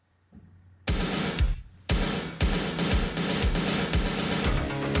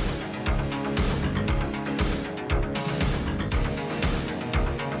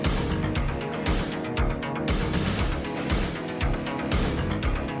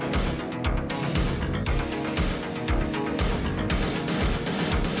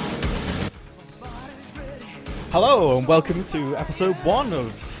Hello and welcome to episode 1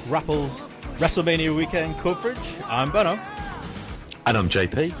 of Grapple's WrestleMania weekend coverage. I'm Benno. And I'm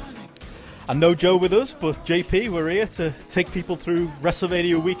JP. And no Joe with us, but JP, we're here to take people through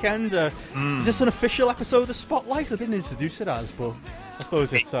WrestleMania weekend. Is this an official episode of Spotlight? I didn't introduce it as, but I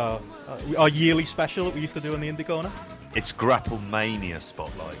suppose it's our yearly special that we used to do on the Indie Corner. It's GRAPPLMania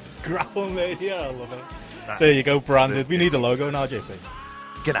Spotlight. GRAPPLMania, I love it. There you go, branded. We need a logo now, JP.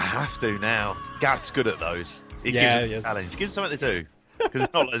 Gonna have to now. Gareth's good at those. He gives him a challenge. Give him something to do. Because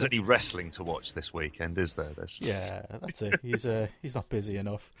it's not like there's any wrestling to watch this weekend, is there? Yeah, that's it. He's not busy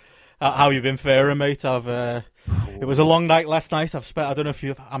enough. How you been faring, mate? It was a long night last night. I don't know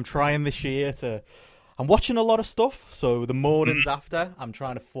if I'm trying this year I'm watching a lot of stuff. So the mornings after, I'm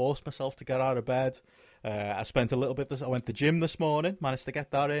trying to force myself to get out of bed. I spent a little bit. I went to the gym this morning. Managed to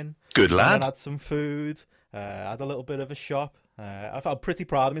get that in. Good lad. I had some food. Had a little bit of a shop. I felt pretty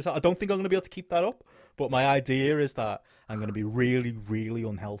proud of myself. I don't think I'm going to be able to keep that up. But my idea is that I'm going to be really, really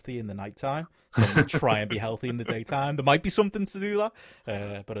unhealthy in the nighttime. So I'm going to try and be healthy in the daytime. There might be something to do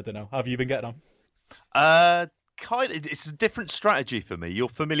that, but I don't know. How have you been getting on? It's a different strategy for me. You're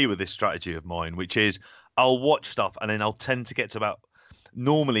familiar with this strategy of mine, which is I'll watch stuff and then I'll tend to get to about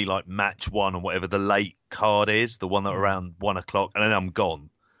normally like match 1 or whatever the late card is, the one that around 1 o'clock, and then I'm gone.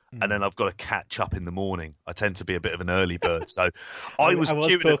 And then I've got to catch up in the morning. I tend to be a bit of an early bird. So I was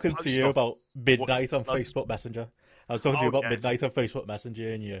talking to you about midnight on Facebook Messenger. I was talking to you about midnight on Facebook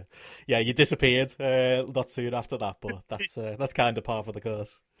Messenger, and you disappeared not soon after that. But that's kind of par for the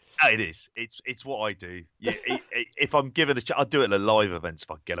course. It is. It's what I do. Yeah, if I'm given a chance, I'd do it at live events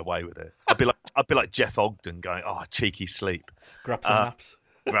if I get away with it. I'd be like Jeff Ogden going, cheeky sleep, grab some naps,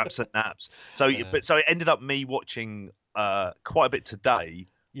 grab some naps. So it ended up me watching quite a bit today.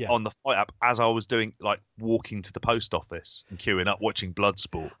 Yeah. On the Fight app as I was doing, like walking to the post office and queuing up, watching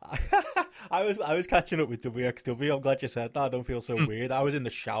Bloodsport. I was catching up with wXw. I'm glad you said that. I don't feel so weird. I was in the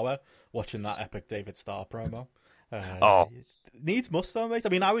shower watching that epic David Starr promo. Needs must though, mate. I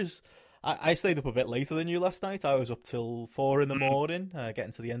mean, I stayed up a bit later than you last night. I was up till 4 in the morning,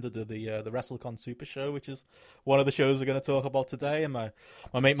 getting to the end of the WrestleCon SuperShow, which is one of the shows we're going to talk about today. And my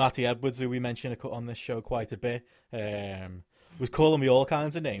mate Matty Edwards, who we mentioned on this show quite a bit, was calling me all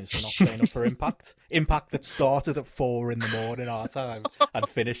kinds of names for not staying up for Impact. Impact that started at 4 in the morning our time and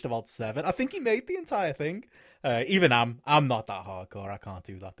finished about 7. I think he made the entire thing. Even I'm not that hardcore. I can't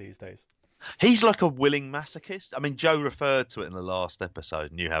do that these days. He's like a willing masochist. I mean, Joe referred to it in the last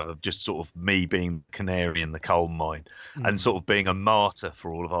episode, and you have just sort of me being canary in the coal mine and sort of being a martyr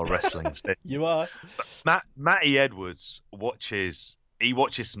for all of our wrestling. You are. But Matty Edwards watches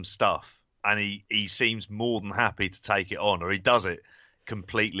some stuff. And he seems more than happy to take it on, or he does it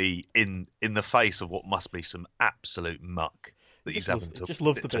completely in the face of what must be some absolute muck that he's having to. Just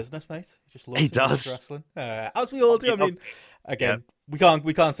loves the business, mate. He does wrestling, as we all do. I mean, again, we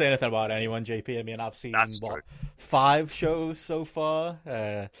can't say anything about anyone, JP. I mean, I've seen 5 shows so far.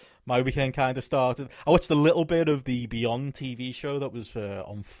 My weekend kind of started. I watched a little bit of the Beyond TV show that was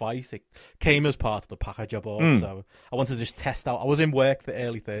on Fight. It came as part of the package I bought, so I wanted to just test out. I was in work the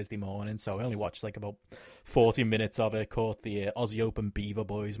early Thursday morning, so I only watched like about 40 minutes of it. Caught the Aussie Open Beaver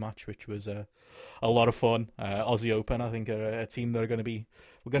Boys match, which was a lot of fun. Aussie Open, I think, are a team that we're going to be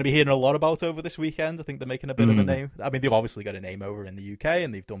hearing a lot about over this weekend. I think they're making a bit of a name. I mean, they've obviously got a name over in the UK,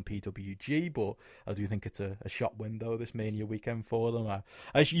 and they've done PWG, but I do think it's a shop window this Mania weekend for them.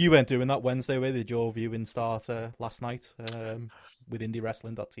 As you weren't doing that Wednesday, where did your viewing start last night with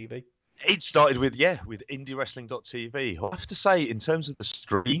IndieWrestling.tv? It started with IndieWrestling.tv. I have to say, in terms of the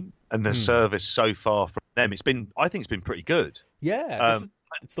stream and the service so far from them, I think it's been pretty good. Yeah,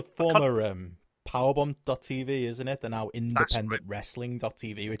 it's the former Powerbomb.tv, isn't it? They're now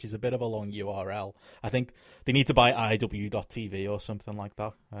IndependentWrestling.tv, which is a bit of a long URL. I think they need to buy IW.tv or something like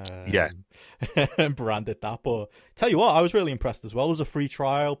that. And branded that. But tell you what, I was really impressed as well. As a free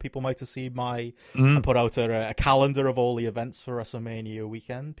trial, people might have seen I put out a calendar of all the events for WrestleMania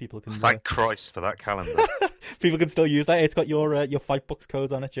weekend. People can thank Christ for that calendar. People can still use that. It's got your Fightbox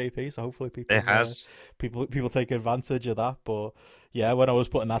code on it, JP. So hopefully people take advantage of that. But yeah, when I was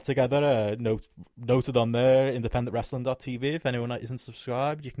putting that together, noted on there, independentwrestling.tv. If anyone isn't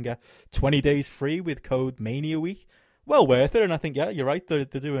subscribed, you can get 20 days free with code Mania Week. Well worth it, and I think, yeah, you're right. They're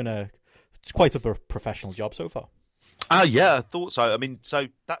doing it's quite a professional job so far. Yeah, I thought so. I mean, so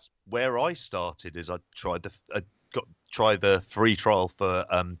that's where I started. Is I tried the free trial for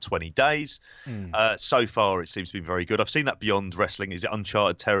 20 days. So far, it seems to be very good. I've seen that Beyond Wrestling. Is it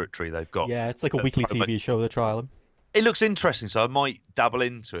Uncharted Territory they've got? Yeah, it's like a weekly TV show they're trialing. It looks interesting, so I might dabble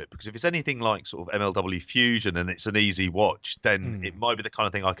into it, because if it's anything like sort of MLW Fusion and it's an easy watch, then it might be the kind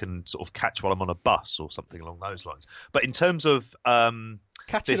of thing I can sort of catch while I'm on a bus or something along those lines. But in terms of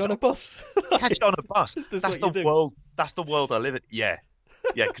catch it on a bus, catch it on a bus. That's the world. That's the world I live in. Yeah,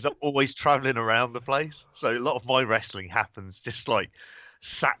 yeah, because I'm always traveling around the place, so a lot of my wrestling happens just like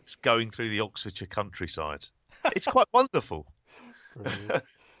sat going through the Oxfordshire countryside. It's quite wonderful.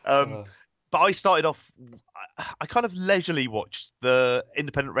 But I started off, I kind of leisurely watched the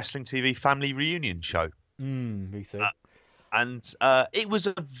independent wrestling TV family reunion show. Me too. And it was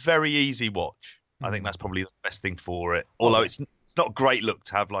a very easy watch. I think that's probably the best thing for it. Although it's not a great look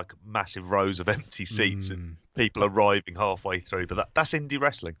to have like massive rows of empty seats and people arriving halfway through. But that's indie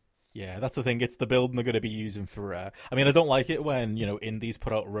wrestling. Yeah, that's the thing. It's the building they're going to be using for... I mean, I don't like it when, indies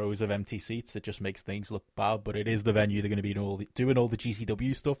put out rows of empty seats. It just makes things look bad, but it is the venue they're going to be doing all the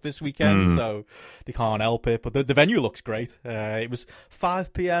GCW stuff this weekend, so they can't help it. But the venue looks great. It was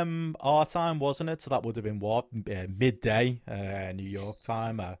 5 p.m. our time, wasn't it? So that would have been, midday New York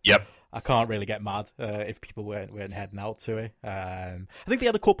time. Yep. I can't really get mad if people weren't heading out to it. I think they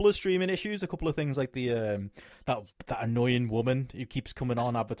had a couple of streaming issues, a couple of things like the that annoying woman who keeps coming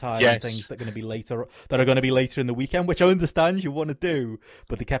on advertising things that are going to be later in the weekend, which I understand you want to do,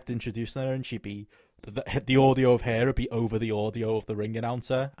 but they kept introducing her, and she'd be the audio of her would be over the audio of the ring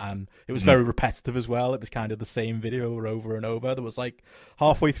announcer, and it was very repetitive as well. It was kind of the same video over and over. There was like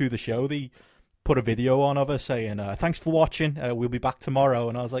halfway through the show, they put a video on of her saying, thanks for watching, we'll be back tomorrow.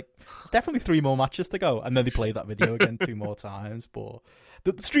 And I was like, there's definitely 3 more matches to go. And then they played that video again 2 more times. But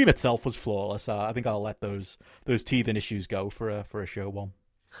the stream itself was flawless. I think I'll let those teething issues go for a show one.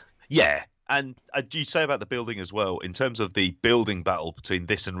 Yeah. And you say about the building as well, in terms of the building battle between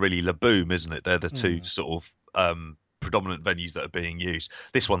this and really La Boom, isn't it? They're the two sort of predominant venues that are being used.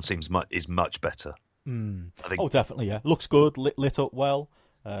 This one is much better. I think. Oh, definitely, yeah. Looks good, lit up well.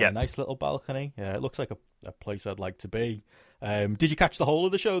 Nice little balcony. Yeah, it looks like a place I'd like to be. Did you catch the whole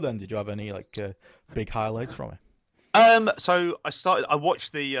of the show then? Did you have any big highlights from it? So I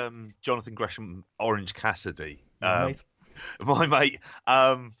watched the Jonathan Gresham Orange Cassidy. My mate.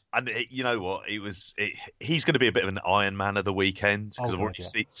 And you know what? He's going to be a bit of an Iron Man of the weekend, because I've already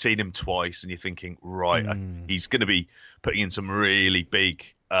seen him twice, and you're thinking, right, he's going to be putting in some really big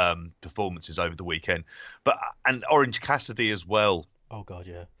performances over the weekend. And Orange Cassidy as well. Oh God,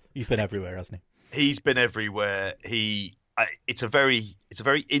 yeah, he's been everywhere, hasn't he? He's been everywhere. It's a very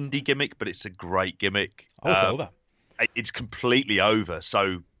indie gimmick, but it's a great gimmick. Oh, it's over. It's completely over.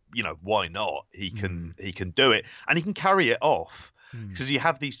 So why not? He can do it, and he can carry it off, because you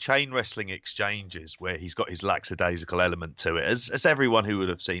have these chain wrestling exchanges where he's got his lackadaisical element to it, as everyone who would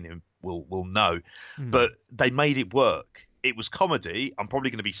have seen him will know. But they made it work. It was comedy. I'm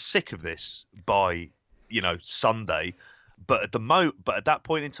probably going to be sick of this by Sunday. But at that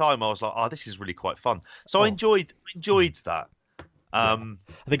point in time, I was like, "Oh, this is really quite fun." So I enjoyed that. I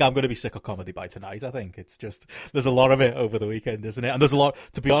think I'm going to be sick of comedy by tonight. I think it's just there's a lot of it over the weekend, isn't it? And there's a lot.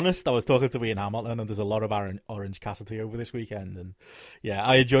 To be honest, I was talking to Ian Hamilton, and there's a lot of Orange Cassidy over this weekend. And yeah,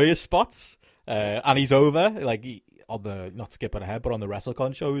 I enjoy his spots, and he's over on the, not skipping ahead, but on the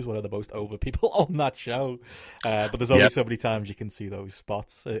WrestleCon show, he's one of the most over people on that show. But there's only so many times you can see those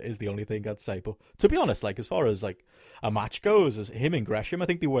spots. Is the only thing I'd say. But to be honest, as far as a match goes, as him and Gresham, I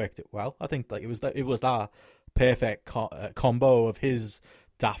think they worked it well. I think it was that perfect combo of his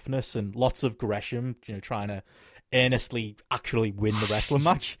daftness and lots of Gresham, trying to earnestly actually win the wrestling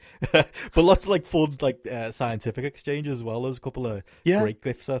match, but lots of fun scientific exchanges, as well as a couple of great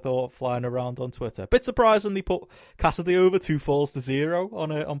gifs I thought flying around on Twitter. Bit surprising they put Cassidy over 2 falls to 0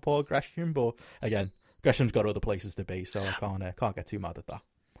 on poor Gresham, but again, Gresham's got other places to be, so I can't get too mad at that.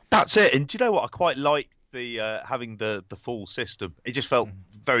 That's it. And do you know what? I quite liked the having the full system. It just felt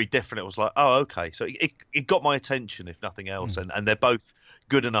very different. It was like, oh, okay. So it got my attention, if nothing else. And they're both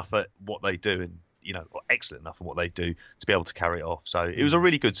good enough at what they do, and or excellent enough at what they do to be able to carry it off. So it was a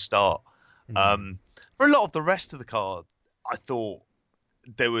really good start. For a lot of the rest of the card, I thought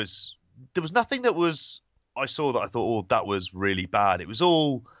there was nothing I saw that I thought, oh, that was really bad. It was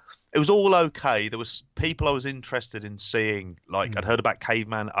all okay. There was people I was interested in seeing. I'd heard about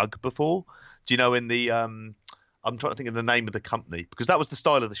Caveman Ugg before. Do you know, in the I'm trying to think of the name of the company, because that was the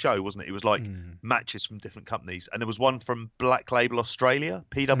style of the show, wasn't it? It was matches from different companies, and there was one from Black Label Australia,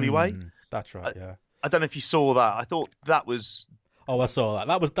 PWA. That's right, yeah. I don't know if you saw that. I thought that was Oh, I saw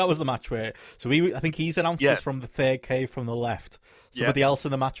that. That was the match where I think he's announced as from the third cave from the left. Somebody else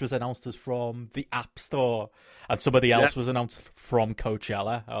in the match was announced as from the App Store, and somebody else was announced from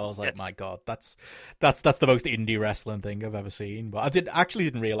Coachella. I was like, my God, that's the most indie wrestling thing I've ever seen. But I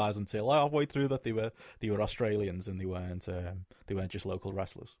didn't realize until halfway through that they were Australians and they weren't just local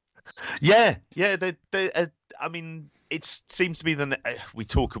wrestlers. Yeah. I mean, it seems to be we've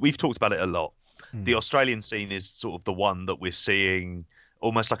talked about it a lot. The Australian scene is sort of the one that we're seeing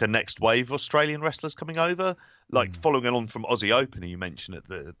almost like a next wave of Australian wrestlers coming over, like following along from Aussie Open, you mentioned at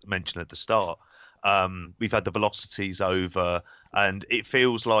the start. We've had the Velocities over, and it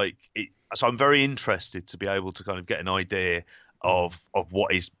feels like it. So I'm very interested to be able to kind of get an idea of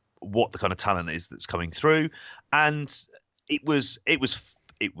what the kind of talent is that's coming through, and it was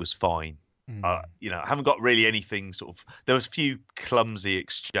fine. I haven't got really anything sort of. There was a few clumsy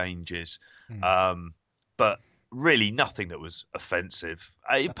exchanges, but really nothing that was offensive.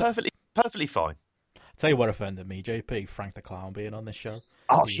 Perfectly fine. I'll tell you what offended me, JP, Frank the Clown being on this show.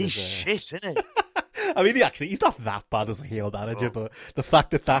 Oh, he's shit, isn't he? I mean, he's not that bad as a heel manager, but the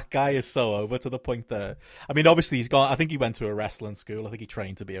fact that guy is so over to the point that, I mean, obviously I think he went to a wrestling school. I think he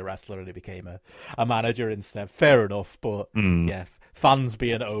trained to be a wrestler and he became a manager instead. Fair enough, but yeah, fans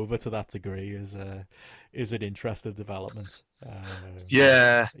being over to that degree is an interesting development.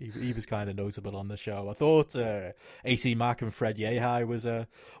 He was kind of notable on the show. I thought AC Mack and Fred Yehi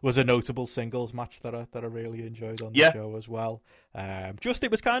was a notable singles match that I really enjoyed on the show as well.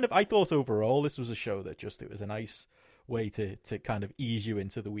 It was kind of, I thought overall this was a show that it was a nice way to kind of ease you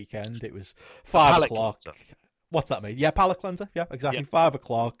into the weekend. It was 5 o'clock. What's that mean? Yeah, palate cleanser. Yeah, exactly. 5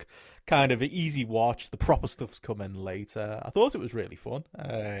 o'clock. Kind of an easy watch. The proper stuff's coming later. I thought it was really fun.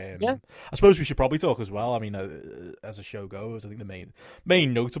 I suppose we should probably talk as well. I mean, as the show goes, I think the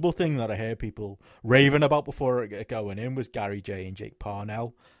main notable thing that I heard people raving about before it going in was Gary J and Jake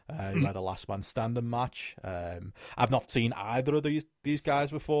Parnell, who had a last man standing match. I've not seen either of these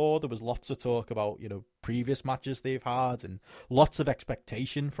guys before. There was lots of talk about previous matches they've had and lots of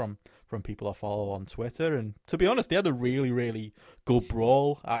expectation from people I follow on Twitter, and to be honest, they had a really, really good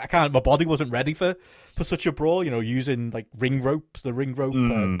brawl. My body wasn't ready for such a brawl, using like the ring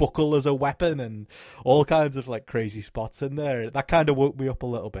rope buckle as a weapon and all kinds of like crazy spots in there. That kind of woke me up a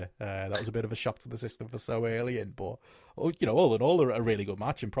little bit. That was a bit of a shock to the system for so early in, but all in all, a really good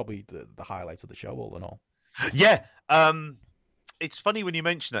match and probably the highlights of the show all in all. Yeah. It's funny when you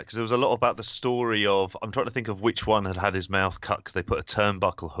mention that because there was a lot about the story of. I'm trying to think of which one had his mouth cut because they put a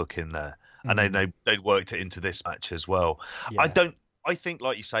turnbuckle hook in there, and they worked it into this match as well. Yeah. I think,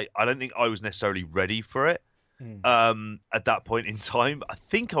 like you say, I don't think I was necessarily ready for it at that point in time. I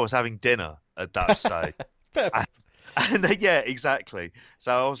think I was having dinner at that stage. And yeah, exactly.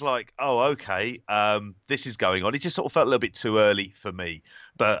 So I was like, oh, okay, this is going on. It just sort of felt a little bit too early for me.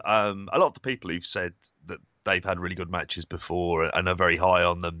 But a lot of the people who've said that they've had really good matches before and are very high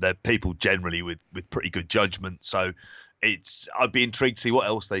on them, they're people generally with pretty good judgment. So I'd be intrigued to see what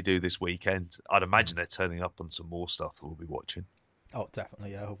else they do this weekend. I'd imagine they're turning up on some more stuff that we'll be watching. Oh,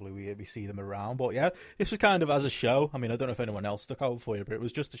 definitely, yeah. Hopefully we see them around. But yeah, this was kind of as a show. I mean, I don't know if anyone else stuck out for you, but it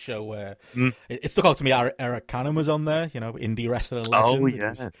was just a show where it stuck out to me. Eric Cannon was on there, indie wrestling legend. Oh,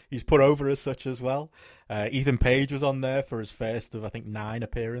 yeah. He's put over as such as well. Ethan Page was on there for his first of, I think, 9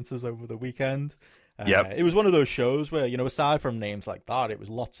 appearances over the weekend. It was one of those shows where, aside from names like that, it was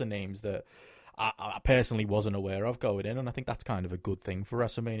lots of names that I personally wasn't aware of going in, and I think that's kind of a good thing for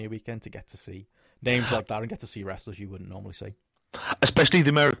WrestleMania weekend, to get to see names like that and get to see wrestlers you wouldn't normally see. Especially the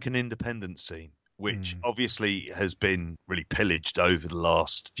American independent scene, which obviously has been really pillaged over the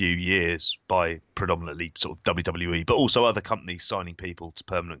last few years by predominantly sort of WWE, but also other companies signing people to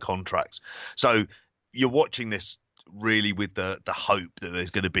permanent contracts. So you're watching this really with the hope that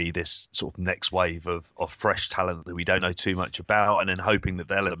there's going to be this sort of next wave of fresh talent that we don't know too much about, and then hoping that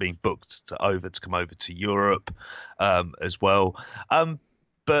they're end up being booked to come over to Europe as well.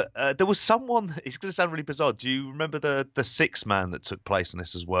 But there was someone. It's going to sound really bizarre. Do you remember the 6-man that took place in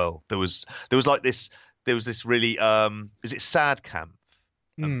this as well? There was this really is it Sad Camp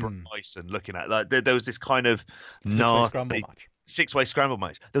and Bryson looking at, like there was this kind of nasty 6-way scramble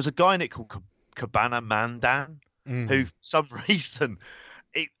match. There was a guy in it called Cabana Mandan who for some reason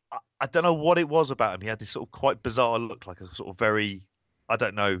I don't know what it was about him. He had this sort of quite bizarre look, like a sort of very, I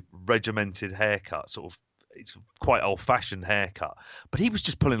don't know, regimented haircut, sort of. It's quite old-fashioned haircut, but he was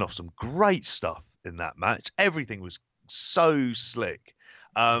just pulling off some great stuff in that match. Everything was so slick,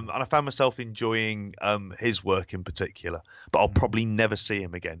 and I found myself enjoying his work in particular. But I'll probably never see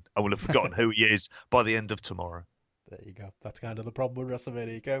him again. I will have forgotten who he is by the end of tomorrow. There you go. That's kind of the problem with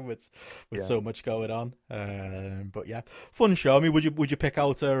WrestleMania with so much going on. But yeah, fun show. I mean, would you pick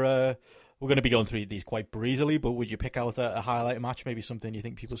out a? We're going to be going through these quite breezily, but would you pick out a highlight match? Maybe something you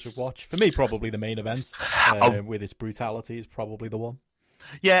think people should watch. For me, probably the main event with its brutality is probably the one.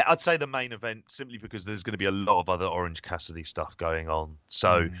 Yeah, I'd say the main event, simply because there's going to be a lot of other Orange Cassidy stuff going on.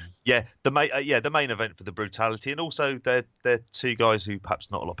 So the main event for the brutality, and also they're two guys who perhaps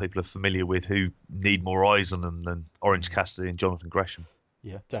not a lot of people are familiar with, who need more eyes on them than Orange Cassidy and Jonathan Gresham.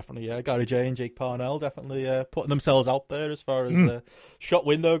 Yeah, definitely. Yeah, Gary J and Jake Parnell definitely putting themselves out there as far as the shot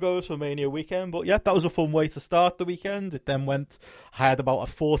window goes for Mania weekend. But yeah, that was a fun way to start the weekend. It then I had about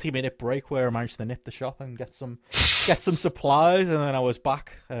a 40-minute break where I managed to nip the shop and get some supplies, and then I was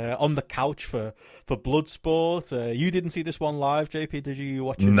back on the couch for Bloodsport. You didn't see this one live, JP, did you? You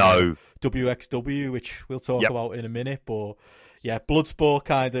watching wXw, which we'll talk about in a minute. But yeah, Bloodsport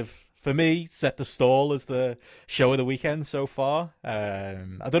kind of, for me, set the stall as the show of the weekend so far. I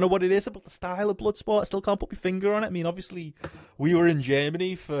don't know what it is about the style of Bloodsport. I still can't put my finger on it. I mean, obviously, we were in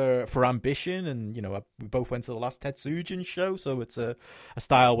Germany for Ambition, and we both went to the last Tetsujin show, so it's a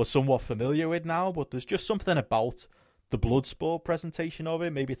style we're somewhat familiar with now. But there's just something about the Bloodsport presentation of it.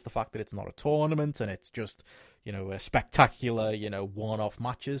 Maybe it's the fact that it's not a tournament and it's just a spectacular, one-off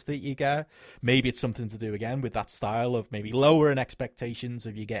matches that you get. Maybe it's something to do again with that style of maybe lowering expectations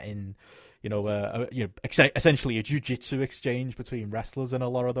of you getting, essentially a jiu-jitsu exchange between wrestlers in a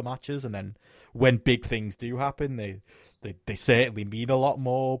lot of the matches. And then when big things do happen, they certainly mean a lot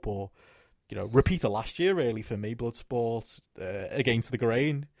more. But, repeat of last year, really, for me, Bloodsport against the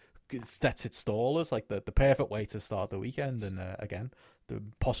grain sets its stall as like the perfect way to start the weekend. And again,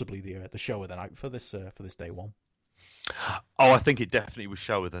 possibly the show of the night for this day one. Oh, I think it definitely was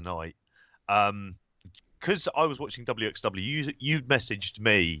show of the night. Because I was watching wXw, you messaged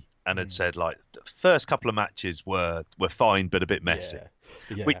me and had said like the first couple of matches were fine but a bit messy,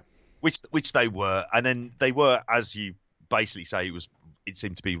 which they were, and then they were, as you basically say, it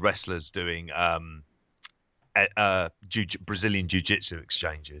seemed to be wrestlers doing Brazilian jiu-jitsu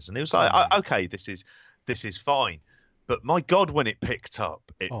exchanges, and it was like okay, this is fine. But my God, when it picked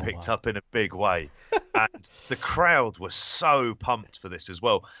up up in a big way, and the crowd was so pumped for this as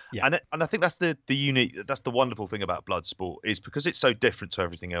well. Yeah. And I think that's that's the wonderful thing about Bloodsport, is because it's so different to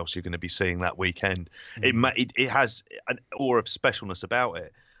everything else you're going to be seeing that weekend. It has an aura of specialness about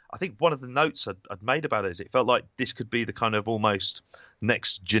it. I think one of the notes I'd made about it is it felt like this could be the kind of almost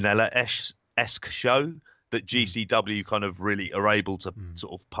next Janela-esque show that GCW kind of really are able to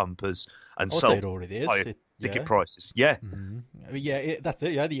sort of pump us and sell it already is. Ticket prices. Yeah. I mean, that's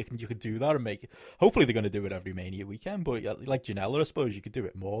it. Yeah, you could do that and make it. Hopefully they're going to do it every Mania weekend, but like Janela, I suppose you could do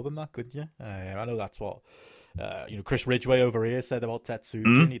it more than that, couldn't you? I know that's what Chris Ridgway over here said about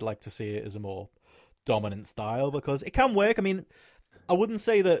Tetsujin. He'd like to see it as a more dominant style because it can work. I mean, I wouldn't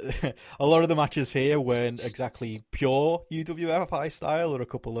say that a lot of the matches here weren't exactly pure UWFI style, or a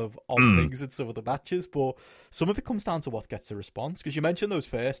couple of odd things in some of the matches, but some of it comes down to what gets a response. Because you mentioned those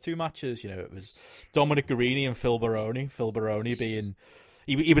first two matches, it was Dominic Garrini and Phil Baroni. Phil Baroni being...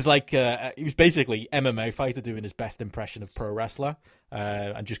 He was like he was basically MMA fighter doing his best impression of pro wrestler,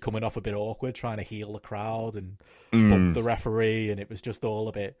 and just coming off a bit awkward, trying to heal the crowd and bump the referee, and it was just all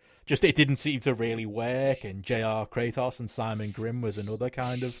a bit. It didn't seem to really work. And JR Kratos and Simon Grimm was another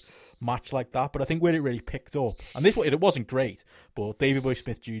kind of match like that. But I think where it really picked up, and it wasn't great, but Davey Boy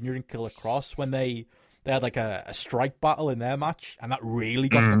Smith Jr. and Killer Cross, when they had like a strike battle in their match, and that really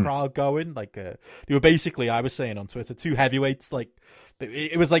got the crowd going. Like they were basically, I was saying on Twitter, two heavyweights. Like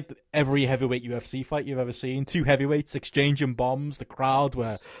it was like every heavyweight UFC fight you've ever seen. Two heavyweights exchanging bombs. The crowd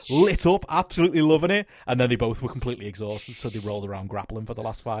were lit up, absolutely loving it, and then they both were completely exhausted, so they rolled around grappling for the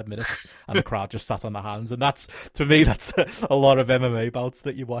last 5 minutes, and the crowd just sat on their hands. And that's, to me, that's a lot of MMA bouts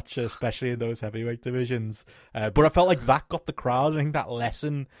that you watch, especially in those heavyweight divisions. But I felt like that got the crowd. I think that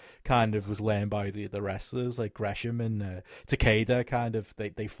lesson kind of was learned by the wrestlers like Gresham and Takeda. Kind of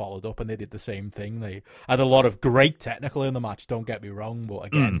they followed up and they did the same thing. They had a lot of great technical in the match, don't get me wrong, but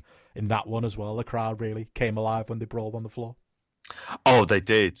again in that one as well, the crowd really came alive when they brawled on the floor. Oh, they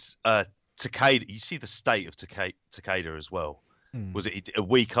did. Takeda, you see the state of Takeda as well. Was it a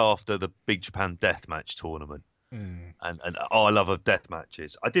week after the Big Japan Deathmatch tournament? And I love death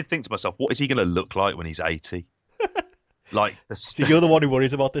matches. I did think to myself, what is he going to look like when he's 80? Like so you're the one who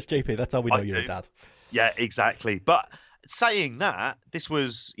worries about this, JP. That's how we know you're a dad. Yeah, exactly. But saying that, this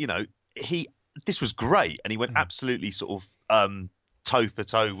was, this was great, and he went absolutely sort of toe for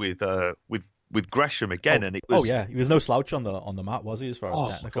toe with with Gresham again, and it was. Oh yeah, he was no slouch on the mat, was he? As far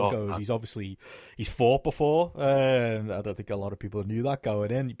as technical goes, he's fought before. I don't think a lot of people knew that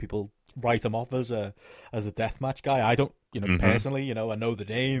going in. People write him off as a deathmatch guy. I don't, personally, I know the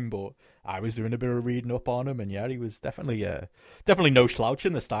name, but I was doing a bit of reading up on him, and yeah, he was definitely no slouch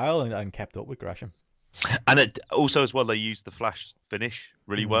in the style, and kept up with Gresham. And it also as well, they used the flash finish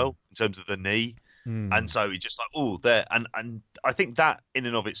really well in terms of the knee. And so he just like, there. And I think that in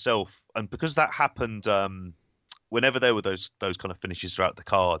and of itself, and because that happened whenever there were those kind of finishes throughout the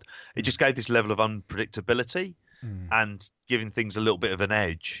card, it just gave this level of unpredictability and giving things a little bit of an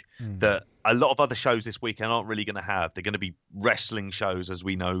edge that a lot of other shows this weekend aren't really going to have. They're going to be wrestling shows as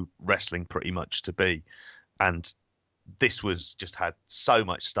we know wrestling pretty much to be. And this was just had so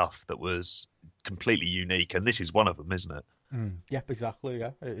much stuff that was completely unique. And this is one of them, isn't it? Yep, exactly.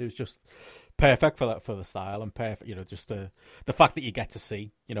 Yeah, it was just perfect for the style, and perfect. Just the fact that you get to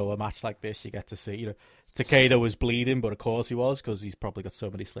see, a match like this, you get to see. Takeda was bleeding, but of course he was, because he's probably got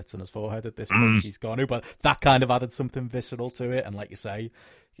so many slits in his forehead at this point. He's gone to, but that kind of added something visceral to it, and like you say,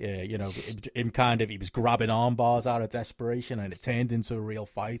 him kind of, he was grabbing arm bars out of desperation, and it turned into a real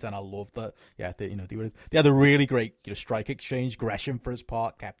fight. And I loved that. Yeah, they had a really great strike exchange. Gresham, for his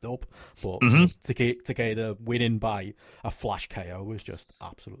part, kept up, but Takeda winning by a flash KO was just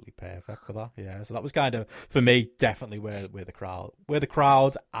absolutely perfect for that. Yeah, so that was kind of, for me, definitely where the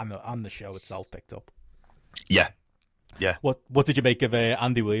crowd and the show itself picked up. Yeah. What did you make of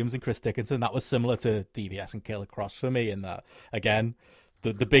Andy Williams and Chris Dickinson? That was similar to DBS and Killer Cross for me, in that, again,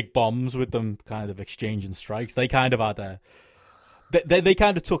 the big bombs with them kind of exchanging strikes. They kind of had they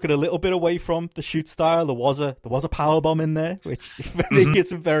kind of took it a little bit away from the shoot style. There was a power bomb in there, which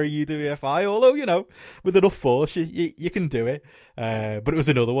isn't very UWFI. Although with enough force, you can do it. But it was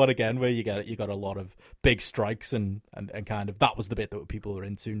another one again where you got a lot of big strikes, and kind of that was the bit that people were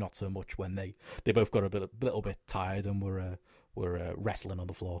into. Not so much when they both got a little bit tired and were wrestling on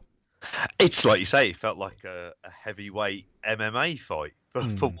the floor. It's like you say, it felt like a heavyweight MMA fight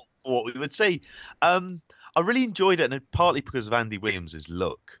for what we would see. I really enjoyed it, and partly because of Andy Williams'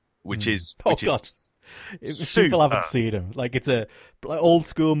 look, which is super. People haven't seen him. Like, it's a old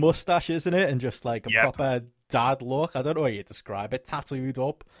school mustache, isn't it? And just like a proper dad look. I don't know how you describe it. Tattooed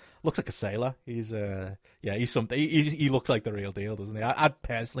up, looks like a sailor. He's he's something. He looks like the real deal, doesn't he? I'd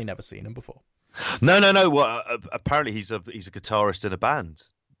personally never seen him before. No. Well, apparently he's a guitarist in a band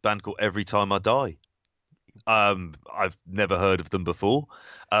called Every Time I Die. I've never heard of them before,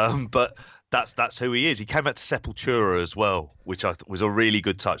 but that's who he is. He came out to Sepultura as well, which I thought was a really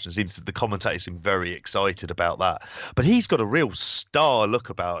good touch, and the commentators seemed very excited about that. But he's got a real star look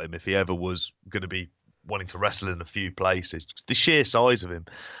about him if he ever was going to be wanting to wrestle in a few places. Just the sheer size of him.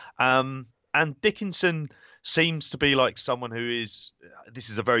 And Dickinson seems to be like someone who is. This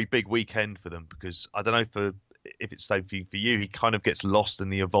is a very big weekend for them, because I don't know if it's the same for you. He kind of gets lost in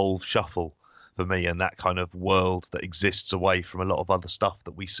the Evolve shuffle for me, and that kind of world that exists away from a lot of other stuff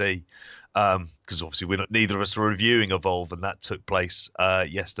that we see. Because obviously neither of us are reviewing Evolve, and that took place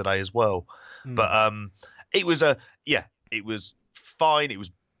yesterday as well. But it was fine. It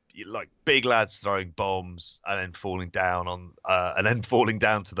was like big lads throwing bombs and then falling down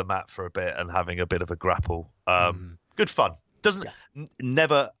to the mat for a bit and having a bit of a grapple. Good fun.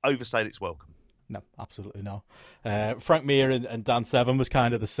 Never overstayed its welcome. No, absolutely no. Frank Mir and Dan Severn was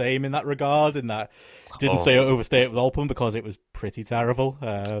kind of the same in that regard, in that didn't overstay it with Open because it was pretty terrible.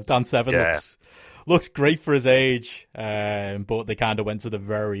 Dan Severn looks great for his age, but they kind of went to the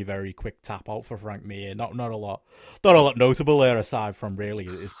very, very quick tap out for Frank Mir. Not a lot notable there aside from really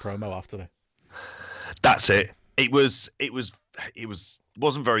his promo after it. That's it. It wasn't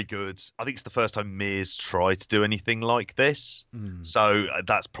very good. I think it's the first time Mir's tried to do anything like this. So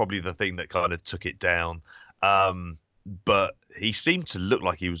that's probably the thing that kind of took it down. But he seemed to look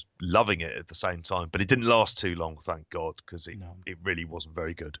like he was loving it at the same time. But it didn't last too long, thank God, because it really wasn't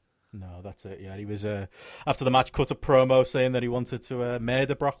very good. No, that's it. Yeah, he was after the match cut a promo saying that he wanted to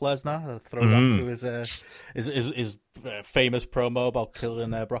murder Brock Lesnar. Throw that to his famous promo about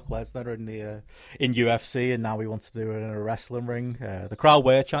killing Brock Lesnar in UFC, and now he wants to do it in a wrestling ring. The crowd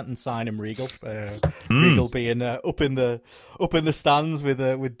were chanting "Sign him, Regal." Regal being up in the stands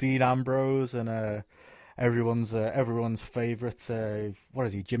with Dean Ambrose and everyone's favorite. What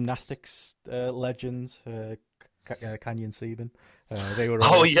is he? Gymnastics legend, Canyon Seaman. They were.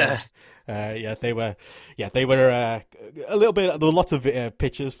 Oh yeah. They were a little bit. There were lots of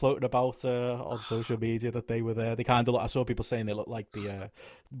pictures floating about on social media that they were there. They kind of. I saw people saying they looked like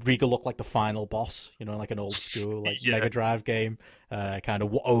Regal looked like the final boss. Like an old school Mega Drive game. Kind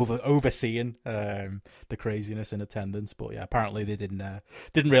of overseeing the craziness in attendance. But yeah, apparently they didn't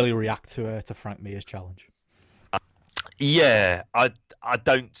really react to Frank Mir's challenge. Yeah, I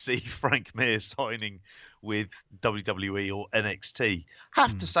don't see Frank Mir signing with WWE or NXT.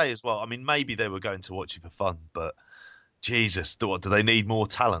 Have to say as well, I mean, maybe they were going to watch it for fun, but Jesus, do they need more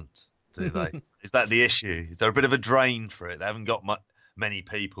talent? Do they? Is that the issue? Is there a bit of a drain for it? They haven't got many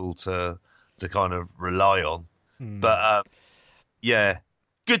people to kind of rely on. But yeah,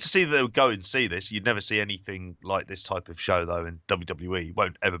 good to see that they'll go and see this. You'd never see anything like this type of show though in WWE. It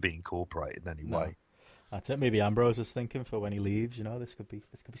won't ever be incorporated in any way. That's it. Maybe Ambrose is thinking for when he leaves. This could be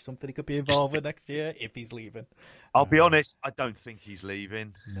something he could be involved with next year if he's leaving. I'll be honest. I don't think he's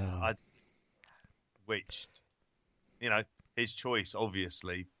leaving. No. Which, his choice,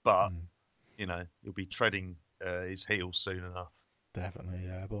 obviously, but he'll be treading his heels soon enough. Definitely,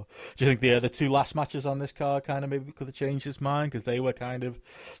 yeah. But do you think the two last matches on this card kind of maybe could have changed his mind? Because they were kind of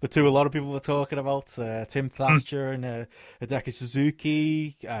the two a lot of people were talking about. Tim Thatcher and Hideki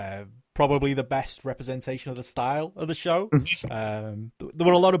Suzuki. Probably the best representation of the style of the show. There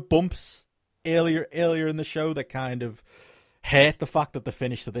were a lot of bumps earlier in the show that kind of hurt the fact that the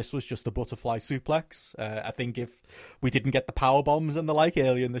finish to this was just a butterfly suplex. I think if we didn't get the power bombs and the like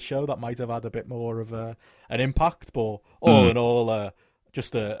earlier in the show, that might have had a bit more of an impact. But all in all,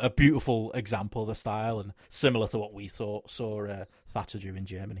 just a beautiful example of the style and similar to what we saw Thatcher do in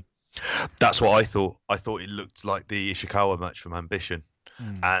Germany. That's what I thought. I thought it looked like the Ishikawa match from Ambition.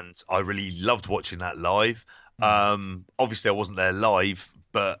 And I really loved watching that live. Obviously, I wasn't there live,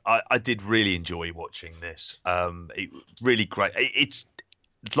 but I did really enjoy watching this. It really great. It's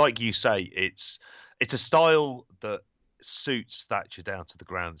like you say, it's a style that suits Thatcher down to the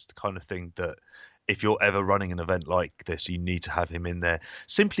ground. It's the kind of thing that if you're ever running an event like this, you need to have him in there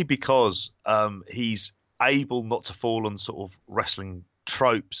simply because he's able not to fall on sort of wrestling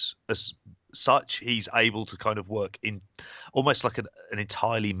tropes as such. He's able to kind of work in almost like an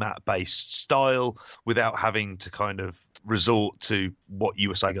entirely mat-based style without having to kind of resort to what you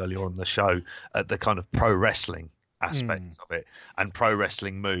were saying earlier on the show, the kind of pro wrestling aspects of it and pro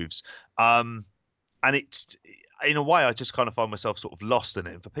wrestling moves. And it's, in a way, I just kind of find myself sort of lost in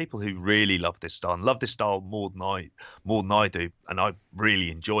it. And for people who really love this style and love this style more than I do, and I really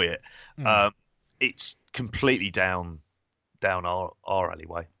enjoy it, it's completely down our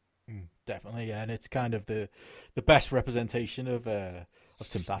alleyway. Definitely, yeah, and it's kind of the best representation of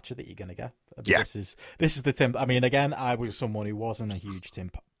Tim Thatcher that you're gonna get. This is the Tim. I mean, again, I was someone who wasn't a huge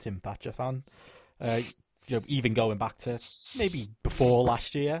Tim Thatcher fan. Even going back to maybe before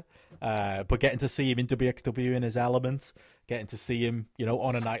last year, but getting to see him in WXW in his element, getting to see him,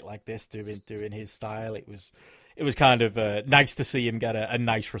 on a night like this doing his style, it was kind of nice to see him get a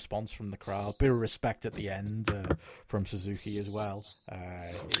nice response from the crowd. Bit of respect at the end from Suzuki as well.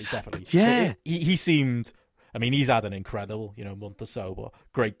 It's definitely He seemed. I mean, he's had an incredible month or so,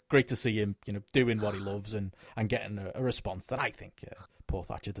 but great to see him doing what he loves and getting a response that I think poor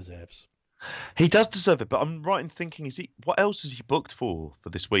Thatcher deserves. He does deserve it, but I'm right in thinking, what else is he booked for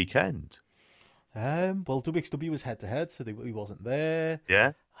this weekend? Well, WXW was head to head, so he wasn't there.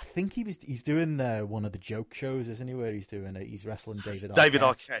 Yeah, I think he's doing one of the joke shows, isn't he? Where he's wrestling David Arquette. David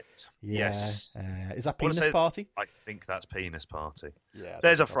Arquette. Yeah. Yes. Is that Penis Party? I think that's Penis Party. Yeah.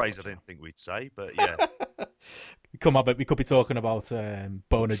 There's a phrase I didn't think we'd say, but yeah. We could be talking about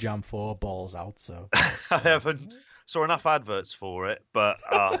Boner Jam 4 Balls Out. So I haven't saw enough adverts for it, but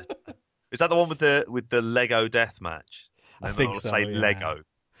is that the one with the Lego death match? I think so. Say Lego.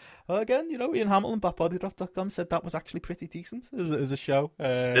 Well, again, Ian Hamilton, BackBodyDrop.com said that was actually pretty decent as a show.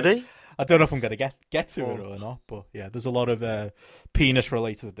 Did he? I don't know if I'm going to get to it or not, but yeah, there's a lot of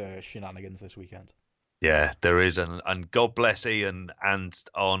penis-related shenanigans this weekend. Yeah, there is, and God bless Ian and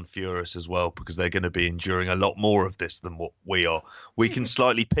Arn Furious as well, because they're going to be enduring a lot more of this than what we are. We can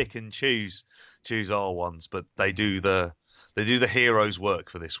slightly pick and choose our ones, but they do the hero's work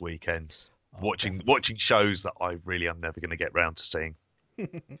for this weekend. Watching shows that I really am never going to get round to seeing.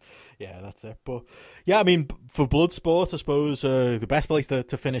 Yeah, that's it. But yeah, I mean, for Bloodsport, I suppose the best place to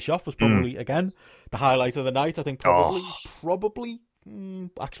finish off was probably again the highlight of the night. I think probably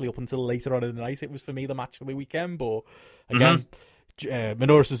actually up until later on in the night, it was for me the match of the weekend. But again,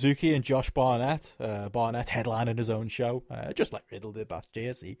 Minoru Suzuki and Josh Barnett headlining his own show, just like Riddle did last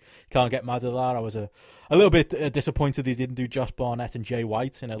year. So you can't get mad at that. I was a little bit disappointed they didn't do Josh Barnett and Jay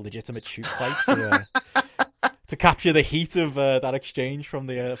White in a legitimate shoot fight. to capture the heat of that exchange from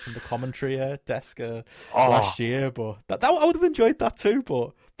the commentary desk last year. But that I would have enjoyed that too.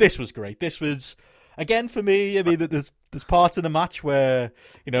 But this was great. This was, again, for me, I mean, there's parts in the match where,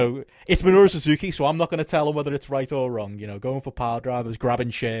 it's Minoru Suzuki, so I'm not going to tell him whether it's right or wrong. Going for power drivers,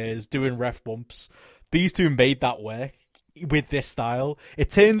 grabbing chairs, doing ref bumps. These two made that work with this style.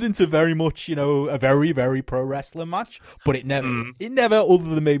 It turned into very much, a very, very pro wrestling match, but it never,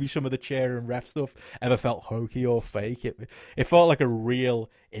 other than maybe some of the chair and ref stuff, ever felt hokey or fake. It felt like a real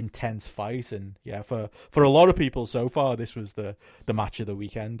intense fight, and yeah, for a lot of people so far, this was the match of the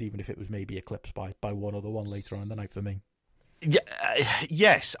weekend, even if it was maybe eclipsed by one other one later on in the night for me. Yeah,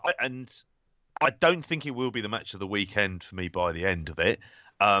 yes, and I don't think it will be the match of the weekend for me by the end of it.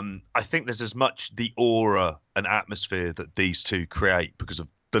 I think there's as much the aura and atmosphere that these two create because of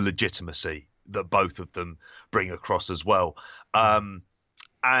the legitimacy that both of them bring across as well. And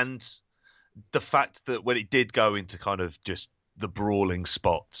the fact that when it did go into kind of just the brawling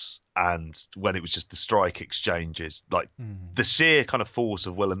spots and when it was just the strike exchanges, like the sheer kind of force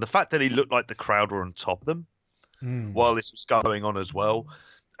of will and the fact that he looked like the crowd were on top of them while this was going on as well.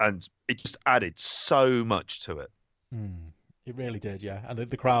 And it just added so much to it. It really did, yeah. And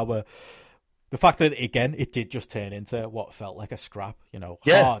the crowd were... The fact that, again, it did just turn into what felt like a scrap,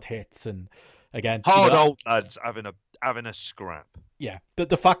 hard hits and, again... Hard old lads having a scrap. Yeah.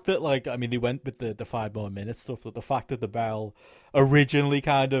 The fact that, they went with the 5 more minutes stuff, but the fact that the bell originally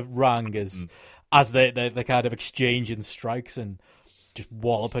kind of rang as they're kind of exchanging strikes and just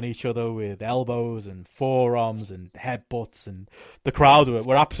walloping each other with elbows and forearms and headbutts, and the crowd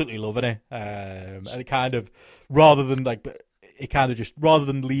were absolutely loving it. And it kind of, rather than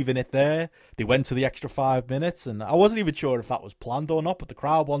leaving it there, they went to the extra 5 minutes, and I wasn't even sure if that was planned or not, but the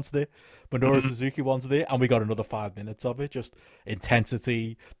crowd wanted it, Minoru Suzuki wanted it, and we got another 5 minutes of it, just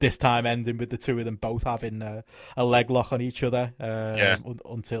intensity, this time ending with the two of them both having a leg lock on each other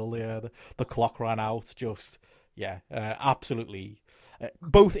until the clock ran out. Just, absolutely.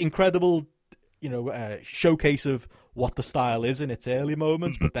 Both incredible, showcase of what the style is in its early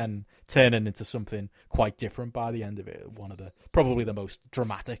moments, but then turning into something quite different by the end of it. One of probably the most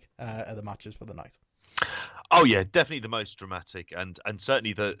dramatic of the matches for the night. Oh yeah, definitely the most dramatic, and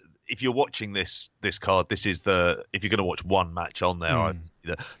certainly if you're watching this card, if you're going to watch one match on there,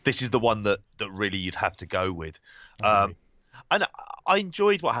 this is the one that really you'd have to go with. And I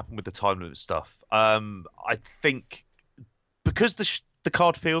enjoyed what happened with the time limit stuff. I think because the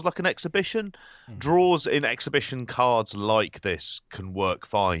card feels like an exhibition. Draws in exhibition cards like this can work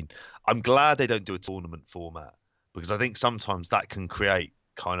fine. I'm glad they don't do a tournament format, because I think sometimes that can create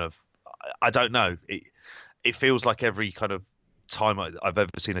kind of, I don't know, it feels like every kind of time I've ever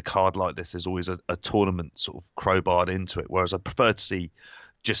seen a card like this, there's always a tournament sort of crowbarred into it, whereas I prefer to see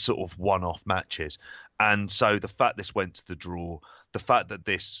just sort of one-off matches. And so the fact this went to the draw, the fact that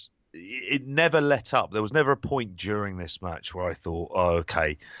it never let up. There was never a point during this match where I thought, oh,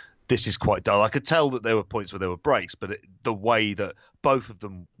 okay, this is quite dull. I could tell that there were points where there were breaks, but the way that both of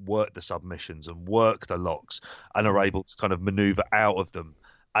them work the submissions and work the locks and are able to kind of maneuver out of them.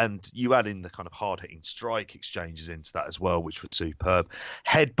 And you add in the kind of hard-hitting strike exchanges into that as well, which were superb.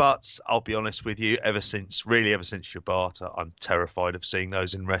 Headbutts, I'll be honest with you, ever since Shibata, I'm terrified of seeing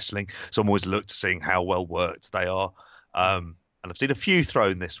those in wrestling. So I'm always looked to seeing how well worked they are. And I've seen a few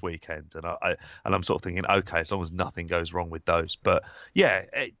thrown this weekend, and I'm sort of thinking, okay, as long as nothing goes wrong with those. But yeah,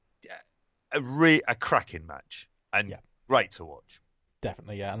 a cracking match, and great to watch.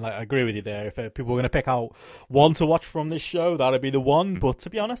 Definitely, yeah, and I agree with you there. If people were going to pick out one to watch from this show, that'd be the one. But to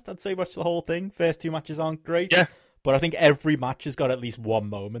be honest, I'd say watch the whole thing. First 2 matches aren't great. Yeah. But I think every match has got at least one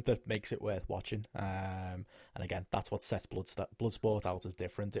moment that makes it worth watching. And again, that's what sets Bloodsport out as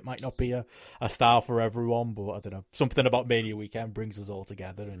different. It might not be a style for everyone, but I don't know. Something about Mania Weekend brings us all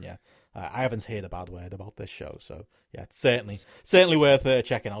together. And I haven't heard a bad word about this show. So yeah, it's certainly worth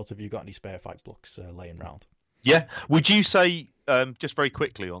checking out if you've got any spare fight books laying around. Yeah. Would you say, just very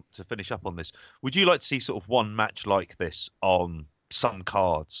quickly to finish up on this, would you like to see sort of one match like this on some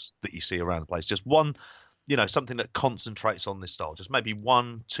cards that you see around the place? Just one, something that concentrates on this style. Just maybe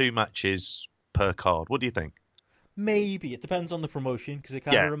 1-2 matches per card. What do you think? Maybe. It depends on the promotion, because it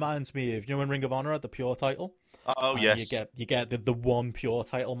kind of reminds me of, when Ring of Honor had the Pure title? Oh, yes. You get the one Pure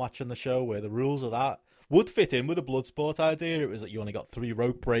title match in the show where the rules of that would fit in with a Bloodsport idea. It was that you only got 3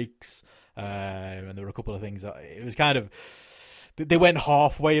 rope breaks, and there were a couple of things. It was kind of... they went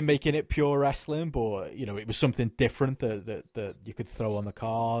halfway in making it pure wrestling, but it was something different that you could throw on the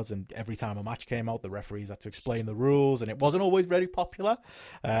cards. And every time a match came out, the referees had to explain the rules, and it wasn't always very popular.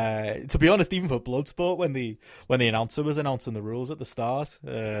 To be honest, even for Bloodsport, when the announcer was announcing the rules at the start,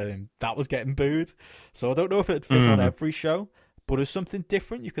 that was getting booed. So I don't know if it fits on every show, but it's something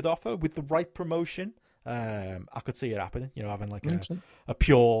different you could offer with the right promotion. I could see it happening. Having like a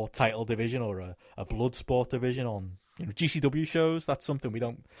pure title division or a Bloodsport division on GCW shows. That's something we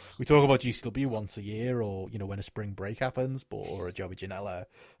talk about GCW once a year, or when a spring break happens, or a Joey Janela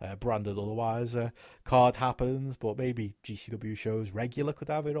branded otherwise card happens. But maybe GCW shows regular could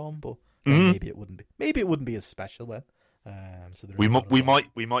have it on, but maybe it wouldn't be. Maybe it wouldn't be as special then. So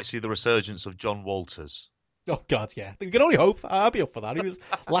we might see the resurgence of John Walters. Oh God, yeah. You can only hope. I'll be up for that. He was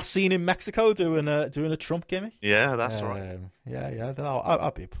last seen in Mexico doing a Trump gimmick. Yeah, that's right. Yeah.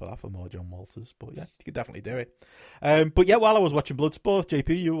 I'll be up for that, for more John Walters. But yeah, you could definitely do it. But yeah, while I was watching Bloodsport,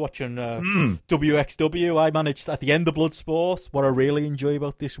 JP, you were watching wXw. I managed at the end of Bloodsport. What I really enjoy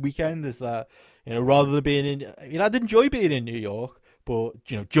about this weekend is that rather than being in, I'd enjoy being in New York. But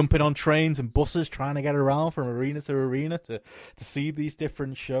jumping on trains and buses, trying to get around from arena to arena to see these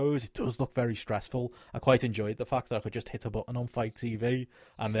different shows, it does look very stressful. I quite enjoyed the fact that I could just hit a button on Fight TV,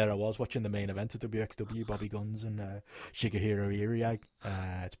 and there I was watching the main event of wXw, Bobby Guns and Shigehiro Irie.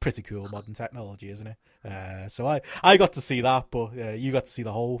 It's pretty cool modern technology, isn't it? So I got to see that, but you got to see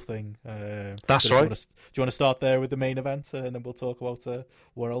the whole thing. That's right. Do you want to start there with the main event, and then we'll talk about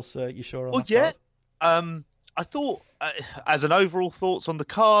where else you saw on that yeah. card? I thought, as an overall thoughts on the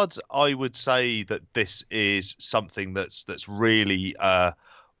cards, I would say that this is something that's really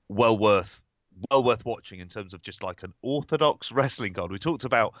well worth watching in terms of just like an orthodox wrestling card. We talked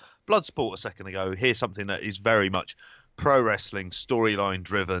about Bloodsport a second ago. Here's something that is very much pro wrestling, storyline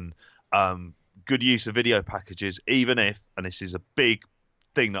driven, good use of video packages, even if, and this is a big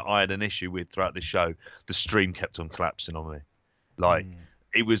thing that I had an issue with throughout the show, the stream kept on collapsing on me.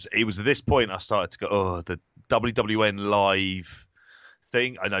 It was at this point I started to go, the WWN live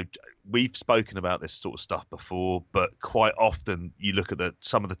thing. I know we've spoken about this sort of stuff before, but quite often you look at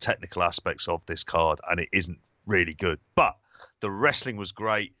some of the technical aspects of this card and it isn't really good. But the wrestling was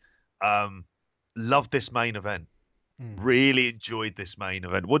great. Loved this main event. Really enjoyed this main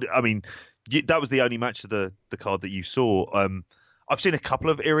event. That was the only match of the card that you saw. I've seen a couple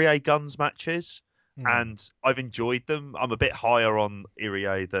of Irie Guns matches. And I've enjoyed them. I'm a bit higher on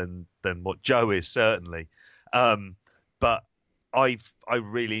Irie than what Joe is, certainly. But I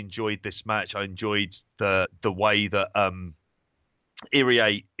really enjoyed this match. I enjoyed the way that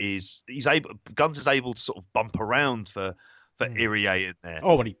Irie Guns is able to sort of bump around for Irie in there.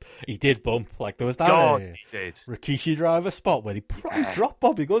 Oh, and he did bump. Like there was that he did. Rikishi driver spot where he probably dropped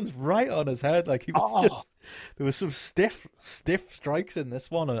Bobby Guns right on his head. Like he was just. There was some stiff strikes in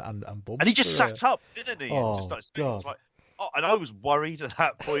this one and bumps. And he just sat up, didn't he? And just God. And I was worried at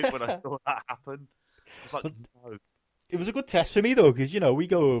that point when I saw that happen. I was like, no. It was a good test for me, though, because, we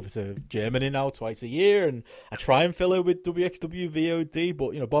go over to Germany now twice a year, and I try and fill it with wXw VOD,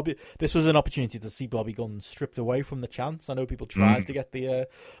 but, Bobby, this was an opportunity to see Bobby Guns stripped away from the chants. I know people tried to get the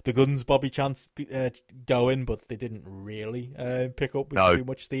Guns Bobby chants going, but they didn't really pick up with too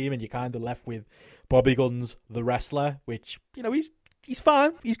much steam, and you're kind of left with Bobby Guns, the wrestler, which, he's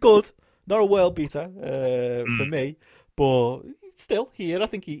fine, he's good, not a world beater for me, but still here. I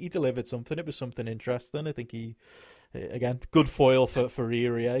think he delivered something. It was something interesting. I think again, good foil for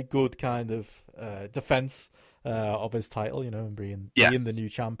Irie, good kind of defense of his title, and being the new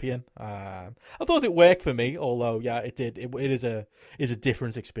champion. I thought it worked for me, although it did. It is a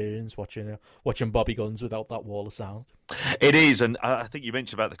different experience watching Bobby Guns without that wall of sound. It is, and I think you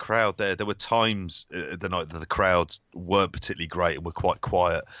mentioned about the crowd there. There were times the night that the crowds weren't particularly great and were quite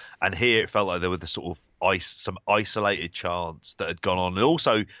quiet, and here it felt like there were the sort of some isolated chants that had gone on, and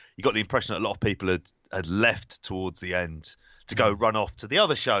also you got the impression that a lot of people had left towards the end to go run off to the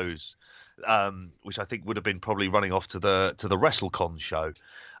other shows, which I think would have been probably running off to the WrestleCon show,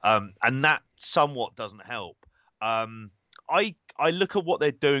 and that somewhat doesn't help. I look at what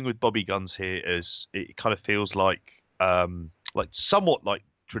they're doing with Bobby Guns here as it kind of feels like somewhat like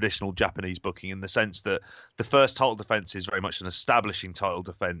traditional Japanese booking, in the sense that the first title defense is very much an establishing title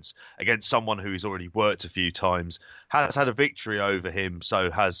defense against someone who he's already worked a few times, has had a victory over him, so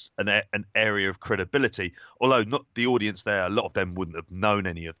has an area of credibility. Although not the audience there, a lot of them wouldn't have known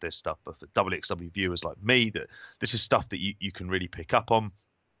any of this stuff, but for WXW viewers like me, that this is stuff that you can really pick up on.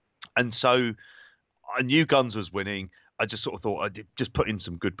 And so I knew Guns was winning. I just sort of thought I'd just put in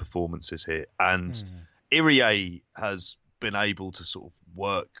some good performances here, and Irie has been able to sort of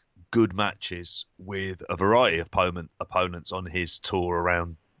work good matches with a variety of opponents on his tour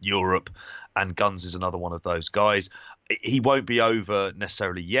around Europe, and Guns is another one of those guys. He won't be over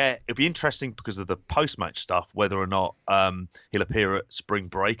necessarily yet. It'll be interesting because of the post-match stuff, whether or not he'll appear at Spring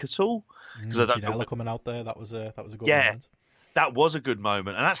Break at all. Because I don't know. Coming out there, that was a good moment. That was a good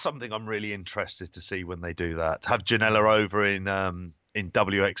moment, and that's something I'm really interested to see when they do that. To have Janela over in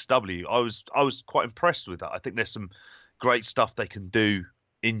WXW, I was quite impressed with that. I think there's some great stuff they can do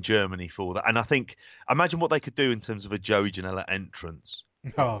in Germany for that, and imagine what they could do in terms of a Joey Janela entrance.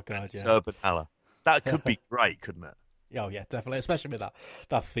 Oh God, yeah. Urban Hella. That could be great, couldn't it? Oh yeah, definitely, especially with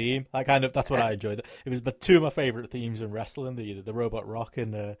that theme. That's what I enjoyed. It was but two of my favorite themes in wrestling: the Robot Rock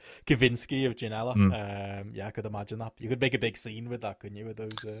and Kavinsky of Janela. Yeah, I could imagine that. You could make a big scene with that, couldn't you? With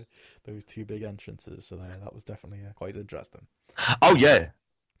those two big entrances. So that was definitely quite interesting. Oh yeah.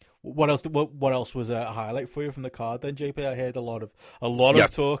 What else? What else was a highlight for you from the card then, JP? I heard a lot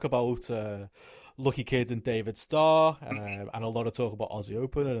of talk about Lucky Kid and David Starr, and a lot of talk about Aussie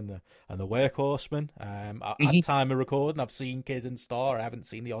Open and the Workhorsemen. At time of recording, I've seen Kid and Starr. I haven't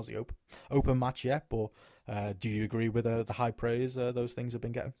seen the Aussie Open match yet, but do you agree with the high praise those things have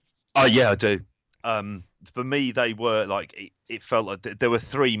been getting? Oh yeah, I do. For me, they were it felt like there were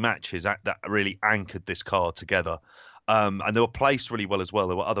three matches that really anchored this card together. And they were placed really well as well.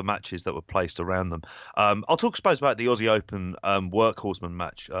 There were other matches that were placed around them. I'll talk, I suppose, about the Aussie Open Workhorseman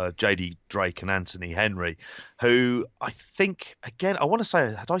match, JD Drake and Anthony Henry, who I think, again, I want to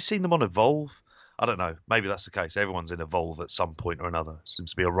say, had I seen them on Evolve? I don't know. Maybe that's the case. Everyone's in Evolve at some point or another.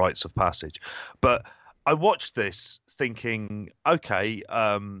 Seems to be a rites of passage. But I watched this thinking, okay,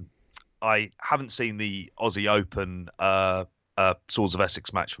 I haven't seen the Aussie Open Swords of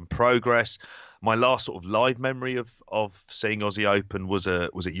Essex match from Progress. My last sort of live memory of seeing Aussie Open was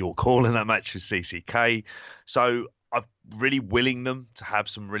at York Hall in that match with CCK. So I'm really willing them to have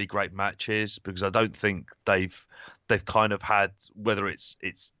some really great matches, because I don't think they've kind of had, whether it's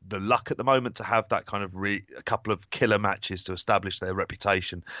the luck at the moment to have that kind of a couple of killer matches to establish their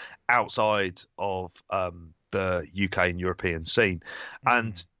reputation outside of the UK and European scene.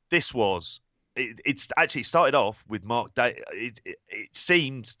 And this was. It's actually started off with Mark. It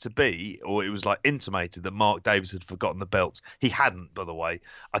seemed to be, or it was intimated that Mark Davis had forgotten the belts. He hadn't, by the way.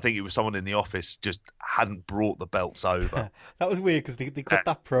 I think it was someone in the office just hadn't brought the belts over. That was weird because they cut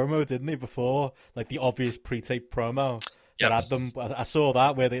that promo, didn't they? Before, the obvious pre-tape promo that had them. I saw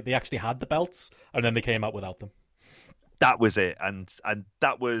that where they actually had the belts and then they came out without them. That was it, and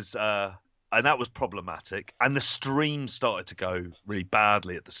that was. And that was problematic. And the stream started to go really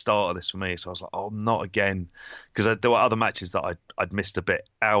badly at the start of this for me. So I was like, oh, not again. Because there were other matches that I'd missed a bit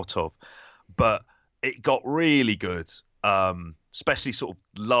out of. But it got really good, especially sort of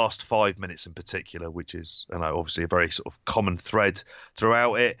last 5 minutes in particular, which is obviously a very sort of common thread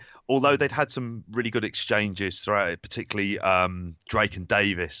throughout it. Although they'd had some really good exchanges throughout it, particularly Drake and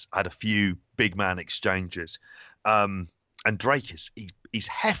Davis had a few big man exchanges. And Drake he's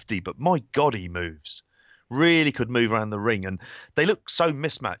hefty, but my God, he moves. Really could move around the ring, and they look so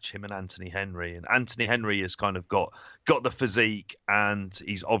mismatched, him and Anthony Henry. And Anthony Henry has kind of got the physique, and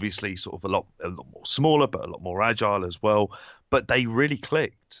he's obviously sort of a lot more smaller, but a lot more agile as well. But they really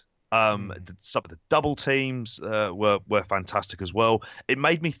clicked. Some of the double teams were fantastic as well. It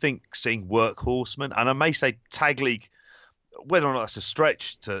made me think seeing Workhorsemen, and I may say Tag League. Whether or not that's a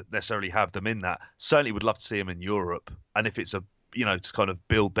stretch to necessarily have them in that, certainly would love to see them in Europe. And if it's to kind of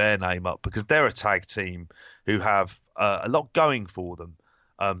build their name up, because they're a tag team who have a lot going for them.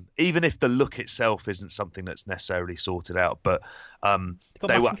 Even if the look itself isn't something that's necessarily sorted out, but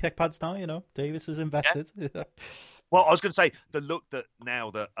they were kick pads now. Davis is invested. Yeah. Well, I was going to say the look that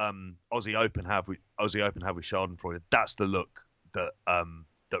now that Aussie Open have with Schadenfreude, that's the look that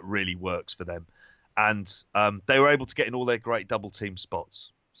really works for them. And they were able to get in all their great double team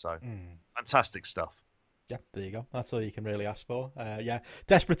spots. So fantastic stuff. Yeah, there you go. That's all you can really ask for. Yeah,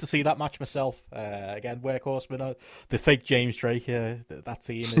 desperate to see that match myself. Again, Workhorsemen, the fake James Drake, that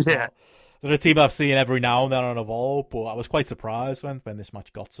team is they're a team I've seen every now and then on Evolve, but I was quite surprised when this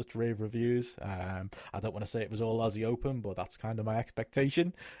match got such rave reviews. I don't want to say it was all Aussie Open, but that's kind of my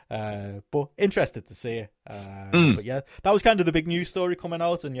expectation. But interested to see it. But yeah, that was kind of the big news story coming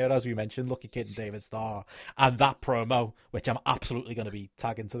out. And yeah, as we mentioned, Lucky Kid and David Starr, and that promo, which I'm absolutely going to be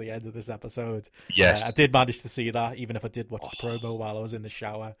tagging to the end of this episode. Yes. I did manage to see that, even if I did watch the promo while I was in the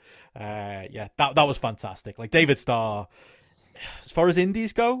shower. Yeah, that was fantastic. David Starr, as far as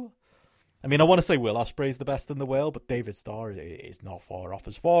indies go, I mean, I want to say Will Ospreay's the best in the world, but David Starr is not far off.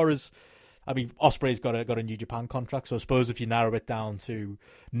 As far as, I mean, Ospreay's got a New Japan contract, so I suppose if you narrow it down to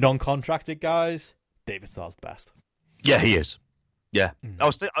non-contracted guys, David Starr's the best. Yeah, he is. Yeah,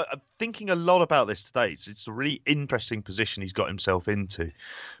 Mm. I'm thinking a lot about this today. It's a really interesting position he's got himself into,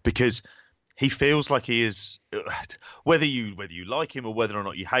 because he feels like he is, whether you like him or whether or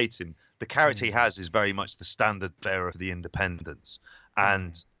not you hate him, the character he Mm. has is very much the standard bearer of the independents, Mm.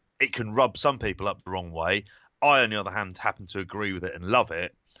 and it can rub some people up the wrong way. I, on the other hand, happen to agree with it and love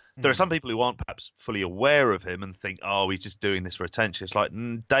it. There are some Mm. people who aren't perhaps fully aware of him and think, "Oh, he's just doing this for attention." It's like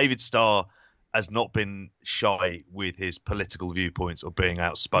David Starr has not been shy with his political viewpoints or being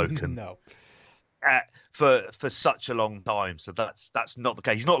outspoken No. for such a long time. So that's not the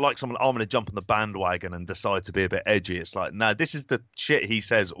case. He's not like someone, I'm going to jump on the bandwagon and decide to be a bit edgy. It's like, no, this is the shit he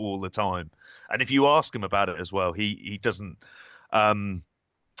says all the time. And if you ask him about it as well, he doesn't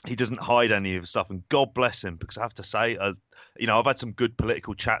hide any of his stuff. And God bless him, because I have to say, I've had some good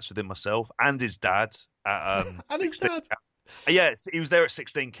political chats with him myself and his dad. And his dad. Yeah, he was there at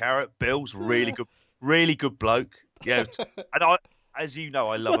 16 Carat. Bill's really good bloke. Yeah, and as you know,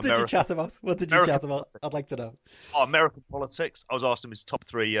 I love What did you chat about? I'd like to know. American politics. I was asking his top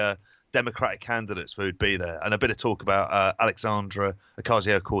 3 Democratic candidates who would be there, and a bit of talk about Alexandra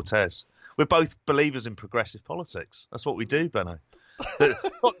Ocasio-Cortez. We're both believers in progressive politics. That's what we do, Benno.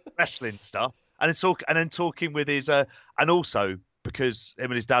 Not wrestling stuff, and then talking with his, and also because him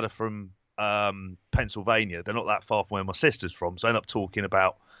and his dad are from Pennsylvania, they're not that far from where my sister's from, so I end up talking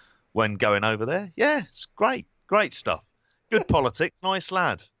about when going over there. Yeah, it's great stuff. Good politics, nice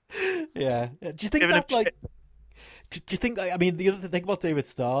lad. Yeah. Do you think that, like, do you think, I mean, the other thing about David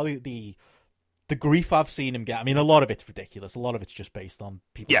Starr, the grief I've seen him get, I mean, a lot of it's ridiculous. A lot of it's just based on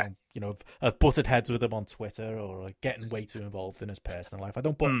people, have butted heads with him on Twitter, or like getting way too involved in his personal life. I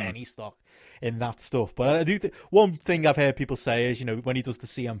don't put any stock in that stuff. But I do one thing I've heard people say is, when he does the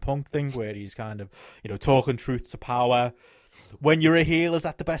CM Punk thing, where he's kind of, talking truth to power. When you're a heel, is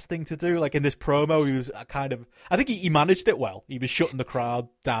that the best thing to do? Like in this promo, he was I think he managed it well. He was shutting the crowd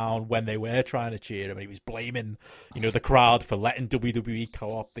down when they were trying to cheer him, and he was blaming, the crowd for letting WWE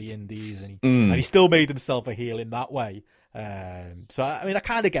co-opt the indies, and he still made himself a heel in that way. So, I mean, I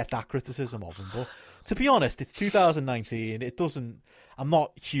kind of get that criticism of him, but to be honest, it's 2019. I'm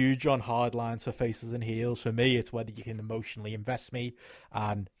not huge on hard lines for faces and heels. For me, it's whether you can emotionally invest me,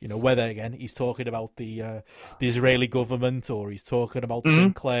 and whether, again, he's talking about the Israeli government, or he's talking about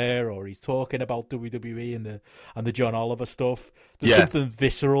Sinclair, or he's talking about WWE and the John Oliver stuff. There's something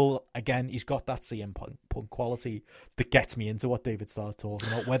visceral. Again, he's got that CM Punk quality that gets me into what David Starr's talking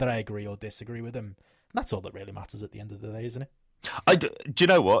about, whether I agree or disagree with him. And that's all that really matters at the end of the day, isn't it? Do you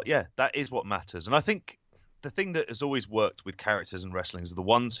know what? Yeah, that is what matters. And I think the thing that has always worked with characters in wrestling is the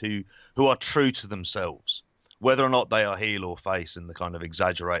ones who are true to themselves, whether or not they are heel or face in the kind of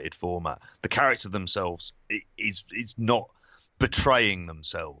exaggerated format. The character themselves is not betraying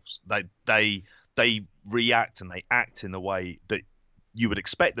themselves. They react and they act in a way that you would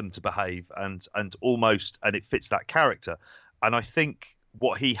expect them to behave, and it fits that character. And I think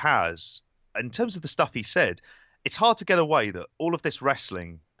what he has, in terms of the stuff he said, it's hard to get away that all of this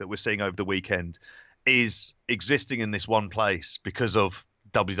wrestling that we're seeing over the weekend is existing in this one place because of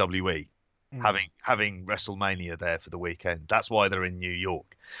WWE having WrestleMania there for the weekend. That's why they're in New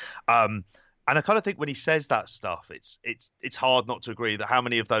York. And I kind of think when he says that stuff, it's hard not to agree that how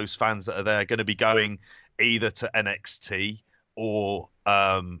many of those fans that are there are going to be going either to NXT or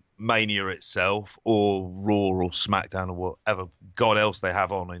Mania itself, or Raw or SmackDown, or whatever God else they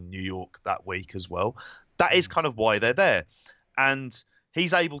have on in New York that week as well. That is kind of why they're there. And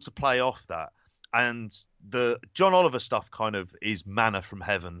he's able to play off that. And the John Oliver stuff kind of is manna from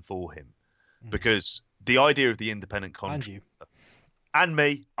heaven for him, because the idea of the independent contractor, and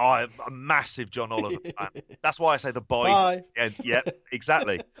me, I'm a massive John Oliver fan. That's why I say the bye. And yeah,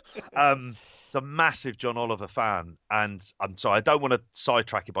 exactly. It's a massive John Oliver fan, and I'm sorry, I don't want to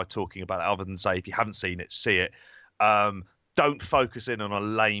sidetrack it by talking about it, other than say if you haven't seen it, see it. Don't focus in on a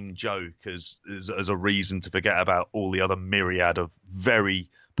lame joke as a reason to forget about all the other myriad of very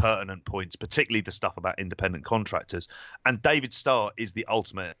pertinent points, particularly the stuff about independent contractors. And David Starr is the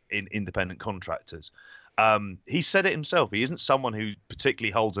ultimate in independent contractors. He said it himself. He isn't someone who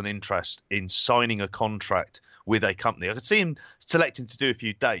particularly holds an interest in signing a contract with a company. I could see him selecting to do a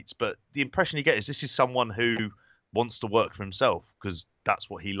few dates, but the impression you get is this is someone who wants to work for himself because that's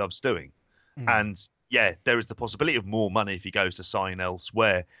what he loves doing. And yeah, there is the possibility of more money if he goes to sign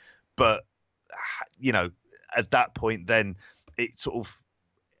elsewhere. But, at that point, then it sort of,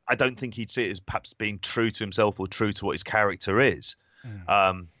 I don't think he'd see it as perhaps being true to himself or true to what his character is.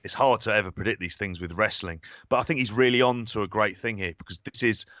 It's hard to ever predict these things with wrestling, but I think he's really on to a great thing here, because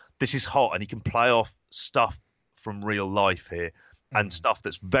this is hot, and he can play off stuff from real life here and stuff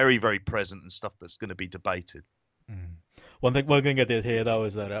that's very, very present and stuff that's going to be debated. One thing I did hear though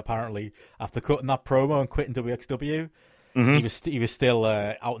is that apparently after cutting that promo and quitting WXW, he was still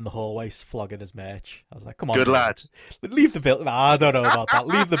out in the hallways flogging his merch. I was like, come on, good lad. Leave the building. I don't know about that.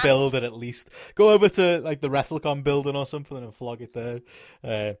 Leave the building at least. Go over to like the WrestleCon building or something and flog it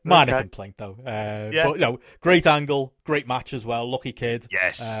there. Minor complaint though. But great angle, great match as well. Lucky Kid.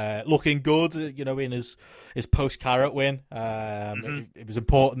 Yes. Looking good. In his post Carrot win. It was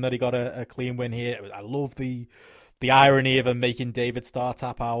important that he got a clean win here. I love the irony of him making David Starr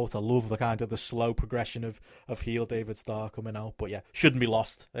tap out. I love the kind of the slow progression of heel David Starr coming out. But yeah, shouldn't be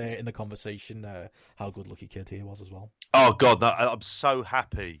lost in the conversation how good Lucky Kid here was as well. Oh, God, I'm so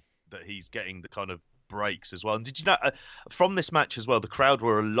happy that he's getting the kind of breaks as well. And did you know, from this match as well, the crowd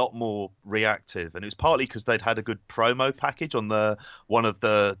were a lot more reactive. And it was partly because they'd had a good promo package on one of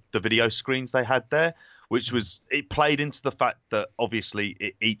the video screens they had there, which it played into the fact that obviously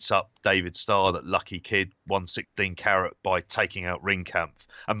it eats up David Starr, that Lucky Kid won 16 carat by taking out Ringkampf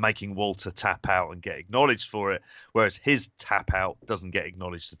and making Walter tap out and get acknowledged for it, whereas his tap out doesn't get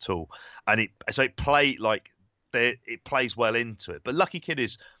acknowledged at all. And it plays well into it. But Lucky Kid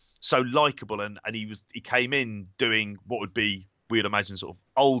is so likable, and he came in doing what would be, we'd imagine, sort of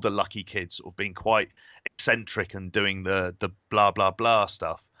older Lucky Kid, sort of being quite eccentric and doing the blah blah blah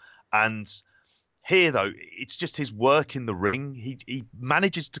stuff. And here, though, it's just his work in the ring. He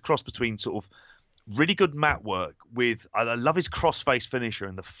manages to cross between sort of really good mat work with, I love his crossface finisher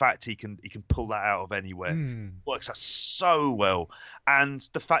and the fact he can pull that out of anywhere. Works that so well. And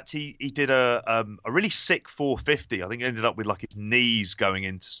the fact he did a really sick 450. I think it ended up with like his knees going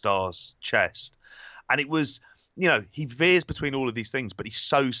into Starr's chest. And it was, he veers between all of these things, but he's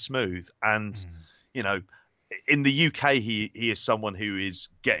so smooth. And, in the UK, he is someone who is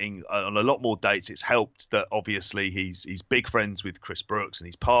getting on a lot more dates. It's helped that obviously he's big friends with Chris Brooks and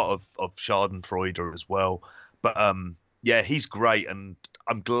he's part of Schadenfreude as well. But he's great, and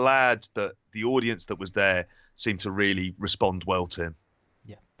I'm glad that the audience that was there seemed to really respond well to him.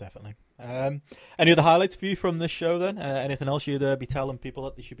 Yeah, definitely. Any other highlights for you from this show then? Anything else you'd be telling people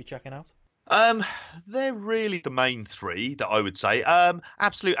that they should be checking out? They're really the main three that I would say.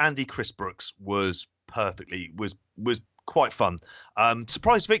 Absolute Andy Chris Brooks was quite fun.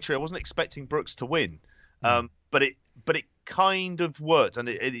 Surprise victory. I wasn't expecting Brooks to win, but it kind of worked, and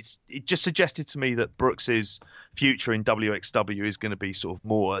it just suggested to me that Brooks's future in WXW is going to be sort of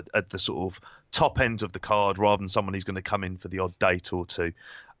more at the sort of top end of the card rather than someone who's going to come in for the odd date or two,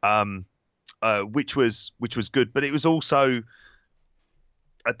 which was good. But it was also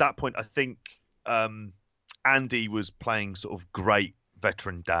at that point, I think Andy was playing sort of great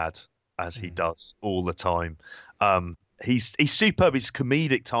veteran dad, as he does all the time. He's superb. His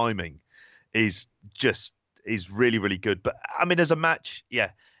comedic timing is really, really good. But I mean, as a match,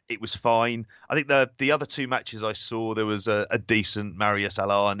 it was fine. I think the other two matches I saw, there was a decent Marius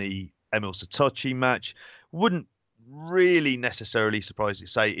Alani, Emil Satoshi match. Wouldn't really necessarily surprise to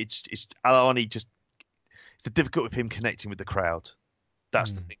say it's Alani it's the difficult with him connecting with the crowd.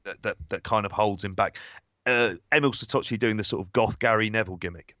 That's the thing that kind of holds him back. Emil Satoshi doing the sort of goth Gary Neville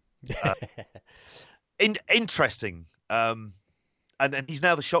gimmick. Interesting. And he's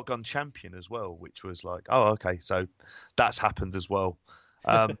now the Shotgun champion as well, which was like, oh, okay, so that's happened as well.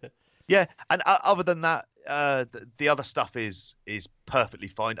 And other than that, the other stuff is perfectly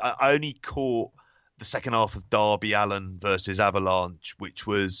fine. I only caught the second half of Darby Allin versus Avalanche, which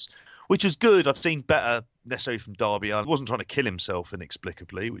was good. I've seen better necessarily from Darby Allin. He wasn't trying to kill himself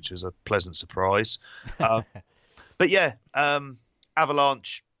inexplicably, which was a pleasant surprise. But yeah,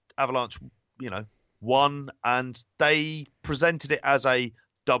 Avalanche, won, and they presented it as a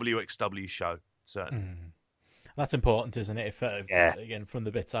WXW show. Certainly. That's important, isn't it? Again, from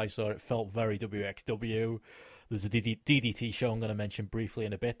the bits I saw, it felt very WXW. There's a DDT show I'm going to mention briefly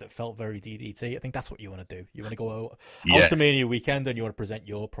in a bit that felt very DDT. I think that's what you want to do. You want to go out to Mania weekend and you want to present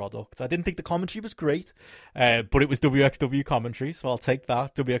your product. I didn't think the commentary was great, but it was WXW commentary, so I'll take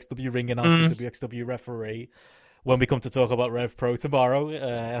that. WXW ring announcer, WXW referee. When we come to talk about Rev Pro tomorrow,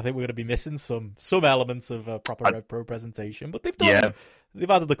 I think we're going to be missing some elements of a proper Rev Pro presentation. But they've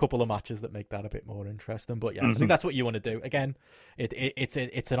added a couple of matches that make that a bit more interesting. But yeah, I think that's what you want to do. Again,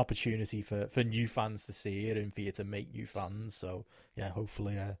 it's an opportunity for new fans to see it and for you to make new fans. So yeah,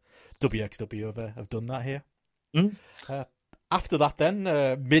 hopefully WXW have done that here. After that, then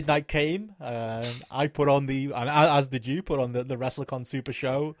midnight came. I put on as did you, put on the WrestleCon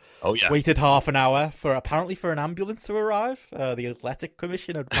SuperShow. Oh yeah. Waited half an hour for an ambulance to arrive. The Athletic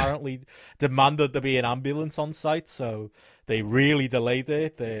Commission had apparently demanded there be an ambulance on site, so they really delayed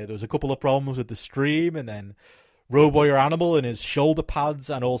it. There was a couple of problems with the stream, and then Road Warrior Animal in his shoulder pads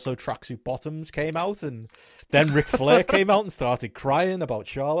and also tracksuit bottoms came out, and then Ric Flair came out and started crying about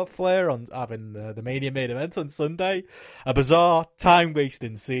Charlotte Flair on having the Mania main event on Sunday. A bizarre,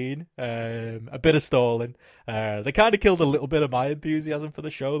 time-wasting scene, a bit of stalling. They kind of killed a little bit of my enthusiasm for the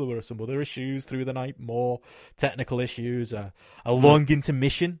show. There were some other issues through the night, more technical issues, a long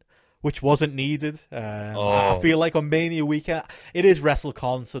intermission, which wasn't needed. I feel like on Mania weekend, it is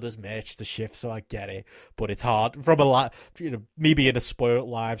WrestleCon, so there's merch to shift, so I get it. But it's hard from me being a spoiled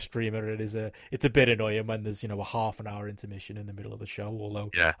live streamer. It's a bit annoying when there's a half an hour intermission in the middle of the show.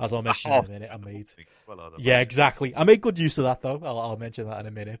 Although, as I'll mention in a minute, exactly. I made good use of that though. I'll mention that in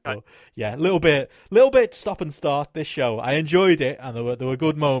a minute. But yeah, a little bit stop and start this show. I enjoyed it, and there were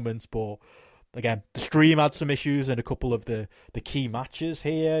good moments, but. Again, the stream had some issues in a couple of the key matches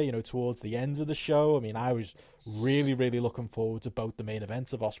here, towards the end of the show. I mean, I was really, really looking forward to both the main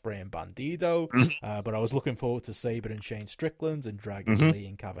events of Ospreay and Bandido, but I was looking forward to Sabre and Shane Strickland and Dragon Lee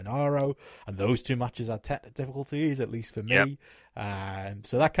and Cavanaro, and those two matches had difficulties, at least for me.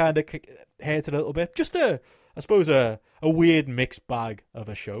 So that kind of hurt a little bit. Just I suppose a weird mixed bag of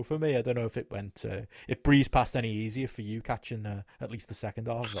a show for me. I don't know if it breezed past any easier for you catching at least the second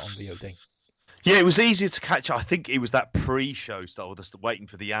half of it on VOD. Yeah, it was easier to catch. I think it was that pre-show stuff, with us waiting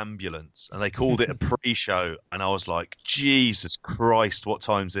for the ambulance, and they called it a pre-show, and I was like, Jesus Christ, what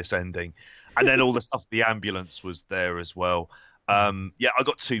time's this ending? And then all the stuff, the ambulance was there as well. I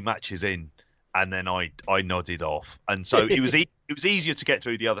got 2 matches in, and then I nodded off, and so it was easier to get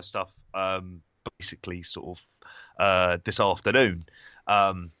through the other stuff, basically sort of this afternoon,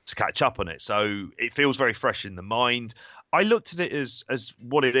 to catch up on it. So it feels very fresh in the mind. I looked at it as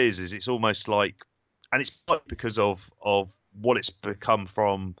what it is it's almost like, and it's because of what it's become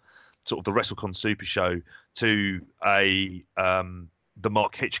from sort of the WrestleCon Super Show to the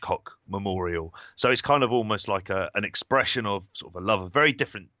Mark Hitchcock Memorial. So it's kind of almost like an expression of sort of a love of very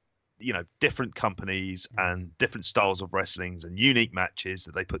different, different companies and different styles of wrestlings and unique matches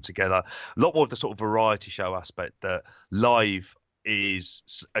that they put together. A lot more of the sort of variety show aspect that live is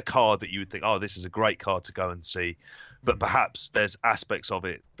a card that you would think, oh, this is a great card to go and see. But perhaps there's aspects of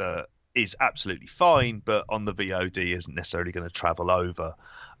it that is absolutely fine, but on the VOD isn't necessarily going to travel over.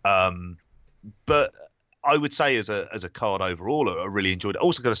 But I would say as a card overall, I really enjoyed it.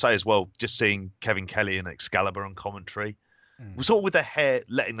 Also going to say as well, just seeing Kevin Kelly and Excalibur on commentary, sort of with their hair,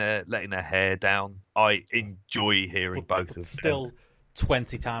 letting their hair down. I enjoy hearing both of them. Still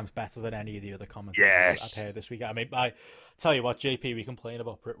 20 times better than any of the other commentators I've heard this week. I mean, I tell you what, JP, we complain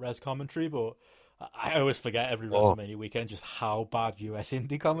about Brit Res commentary, but I always forget every WrestleMania weekend just how bad US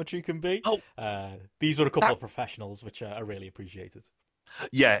indie commentary can be. These were a couple of professionals, which I really appreciated.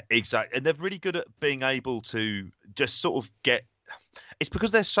 Yeah, exactly. And they're really good at being able to just sort of get... It's because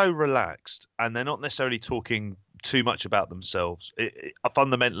they're so relaxed and they're not necessarily talking too much about themselves.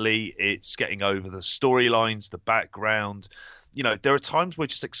 Fundamentally, it's getting over the storylines, the background. There are times where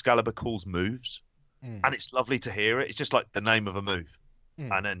just Excalibur calls moves, and it's lovely to hear it. It's just like the name of a move.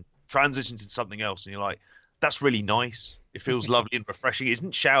 And then transitions into something else, and you're like, that's really nice. It feels lovely and refreshing. It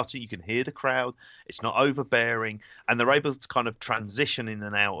isn't shouting. You can hear the crowd. It's not overbearing, and they're able to kind of transition in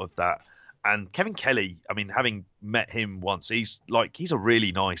and out of that. And Kevin Kelly, I mean, having met him once, he's a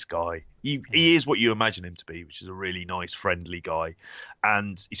really nice guy. He is what you imagine him to be, which is a really nice, friendly guy.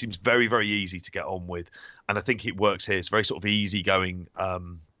 And he seems very, very easy to get on with. And I think it works here. It's a very sort of easygoing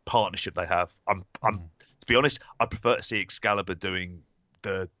partnership they have. To be honest, I prefer to see Excalibur doing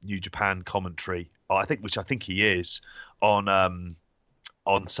the New Japan commentary, which I think he is on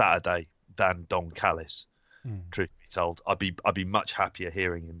Saturday, than Don Callis. Truth be told, I'd be much happier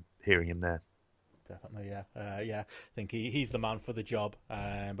hearing him there. Definitely, yeah. I think he's the man for the job.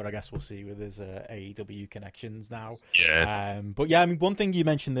 But I guess we'll see with his AEW connections now. Yeah. But yeah, I mean, one thing you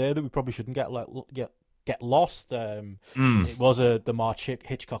mentioned there that we probably shouldn't get lost. It was the March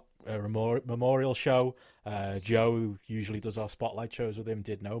Hitchcock Memorial show. Joe, who usually does our spotlight shows with him,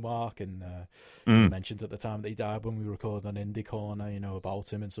 did know Mark, and he mentioned at the time that he died when we recorded on Indie Corner,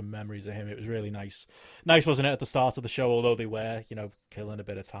 about him and some memories of him. It was really nice, wasn't it, at the start of the show? Although they were, killing a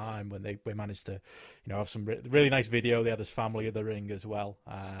bit of time when they managed to, have some really nice video. They had his family in the ring as well.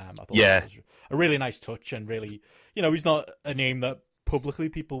 I thought that was a really nice touch, and really, he's not a name that publicly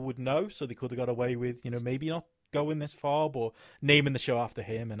people would know, so they could have got away with, maybe not going this far, but naming the show after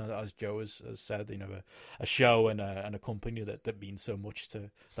him, and as Joe has said, a show and a company that means so much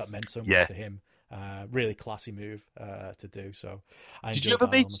that meant so much to him. Really classy move to do. So I Did you ever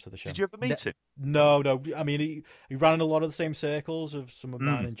meet him? No. I mean, he ran in a lot of the same circles of some of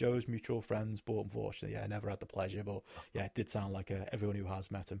mine and Joe's mutual friends, but unfortunately, I never had the pleasure. But yeah, it did sound like everyone who has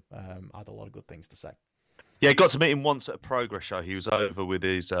met him had a lot of good things to say. Yeah, got to meet him once at a Progress show. He was over with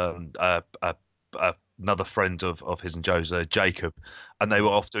his another friend of his and Joe's, Jacob, and they were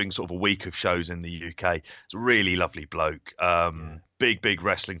off doing sort of a week of shows in the UK. It's a really lovely bloke. Big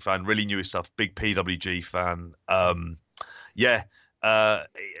wrestling fan, really knew his stuff. Big PWG fan. A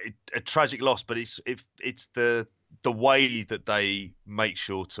tragic loss, but it's the way that they make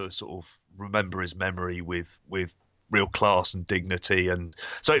sure to sort of remember his memory with real class and dignity, and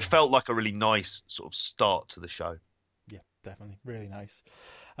so it felt like a really nice sort of start to the show. Yeah, definitely, really nice.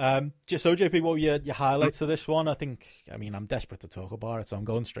 So JP, what were your highlights of this one? I'm desperate to talk about it, so I'm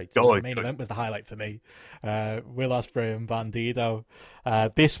going straight to the main event. Was the highlight for me. Will Ospreay and Bandido.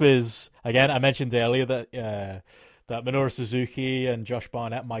 This was, again, I mentioned earlier that Minoru Suzuki and Josh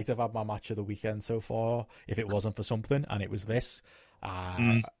Barnett might have had my match of the weekend so far if it wasn't for something, and it was this.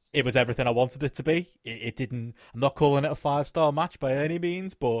 It was everything I wanted it to be. It didn't. I'm not calling it a 5-star match by any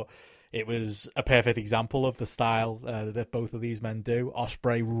means, but it was a perfect example of the style that both of these men do.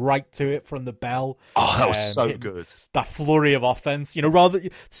 Ospreay right to it from the bell. Oh, that was so good. That flurry of offense. Rather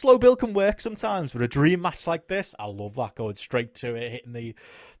slow build can work sometimes, but a dream match like this, I love that, going straight to it, hitting the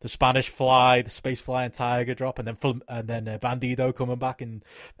Spanish fly, the space flying tiger drop, and then Bandido coming back and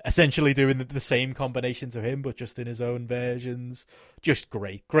essentially doing the same combination to him, but just in his own versions. Just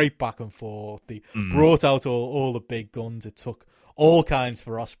great back and forth. They brought out all the big guns. It took all kinds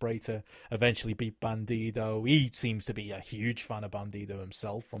for Ospreay to eventually beat Bandido. He seems to be a huge fan of Bandido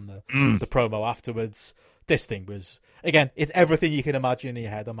himself from the promo afterwards. This thing was, again, it's everything you can imagine in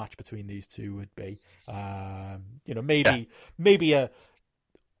your head a match between these two would be. Maybe a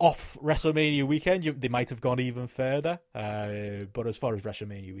off WrestleMania weekend, they might have gone even further. But as far as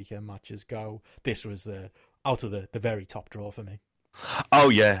WrestleMania weekend matches go, this was out of the very top draw for me. Oh,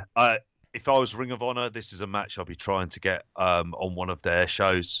 yeah. If I was Ring of Honor, this is a match I'll be trying to get on one of their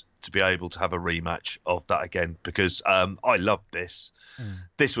shows to be able to have a rematch of that again, because I loved this.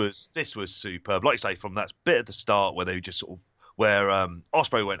 This was superb. Like I say, from that bit at the start where they just sort of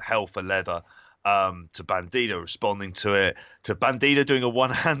Ospreay went hell for leather, to Bandido responding to it, to Bandido doing a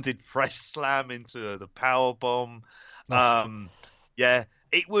one-handed press slam into the power bomb. I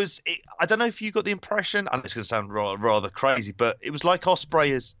don't know if you got the impression, and it's going to sound rather crazy, but it was like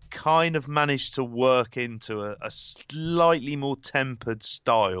Ospreay has kind of managed to work into a slightly more tempered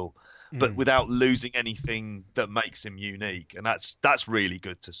style, but without losing anything that makes him unique, and that's really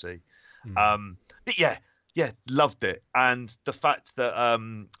good to see. But yeah, loved it, and the fact that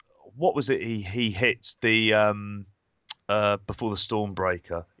what was it? He hits the before the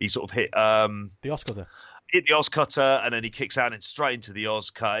Stormbreaker. He sort of hit the Oscar. Hit the Oz Cutter, and then he kicks out and straight into the Oz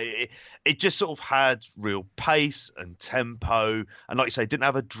Cut. It just sort of had real pace and tempo, and like you say, didn't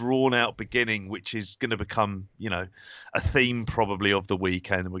have a drawn out beginning, which is going to become, a theme probably of the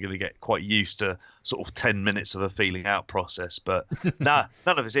weekend, and we're going to get quite used to sort of 10 minutes of a feeling out process. But none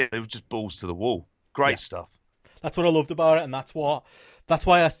of it. They were just balls to the wall. Great stuff. That's what I loved about it, and that's why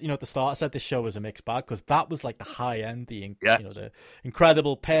I, at the start I said this show was a mixed bag, because that was like the high end, the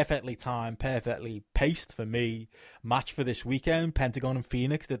incredible, perfectly timed, perfectly paced for me match for this weekend. Pentagon and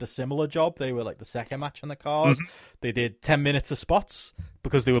Phoenix did a similar job. They were like the second match on the card. They did 10 minutes of spots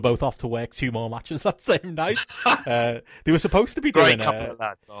because they were both off to work 2 more matches that same night. They were supposed to be doing great couple of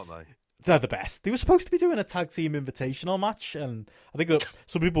lads, aren't they? They're the best. They were supposed to be doing a tag team invitational match, and I think that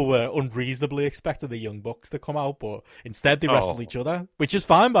some people were unreasonably expecting the Young Bucks to come out, but instead they wrestled each other, which is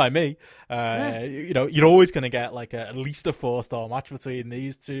fine by me. You're always going to get like at least a 4-star match between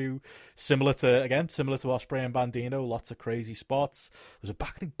these two, similar to Ospreay and Bandido. Lots of crazy spots. There's a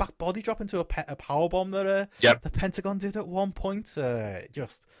back body drop into a powerbomb that the Pentagon did at one point.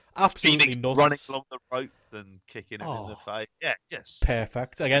 Just absolutely Phoenix nuts. Running along the rope and kicking him in the face. Yeah, yes.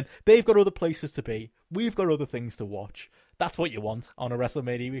 Perfect. Again, they've got other places to be. We've got other things to watch. That's what you want on a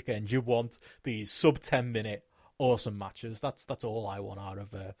WrestleMania weekend. You want these sub 10-minute awesome matches. That's all I want out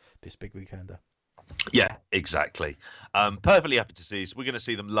of this big weekender. Yeah, exactly. Perfectly happy to see this. We're going to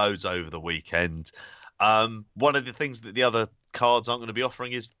see them loads over the weekend. One of the things that the other cards aren't going to be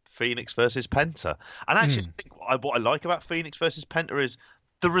offering is Phoenix versus Penta. And actually, I think what I like about Phoenix versus Penta is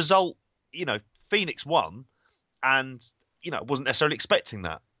the result. Phoenix won, and I wasn't necessarily expecting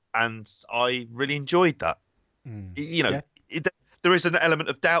that, and I really enjoyed that. There is an element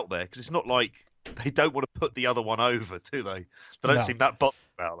of doubt there, because it's not like they don't want to put the other one over, do they? They don't seem that bothered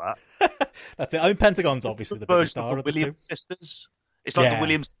about that. That's it. I mean, Pentagon's obviously the biggest star of the Williams two. Sisters. It's like the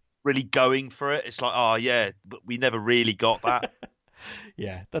Williams really going for it. It's like, but we never really got that.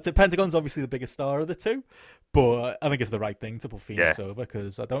 Yeah, that's it. Pentagon's obviously the biggest star of the two, but I think it's the right thing to put Phoenix over,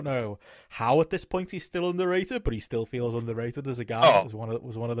 because I don't know how at this point he's still underrated, but he still feels underrated as a guy. Oh.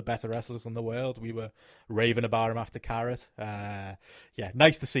 Was one of the better wrestlers in the world. We were raving about him after Carrot.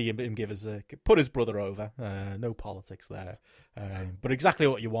 Nice to see him give us put his brother over. No politics there, but exactly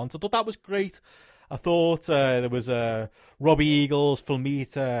what you want. I thought that was great. I thought there was a Robbie Eagles,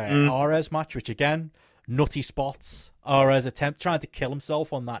 Flamita, Ares match, which again, nutty spots. Ares trying to kill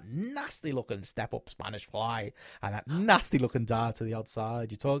himself on that nasty looking step up Spanish fly and that nasty looking dive to the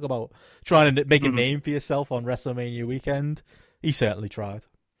outside. You talk about trying to make a name for yourself on WrestleMania weekend. He certainly tried.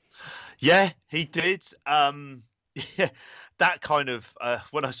 Yeah, he did. That kind of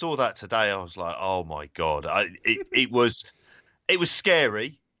when I saw that today, I was like, oh my god! It was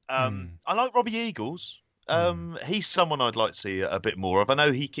scary. I like Robbie Eagles. He's someone I'd like to see a bit more of. I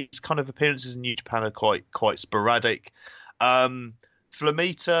know his kind of appearances in New Japan are quite sporadic. Flamita,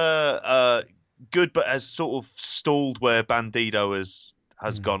 good, but has sort of stalled where Bandido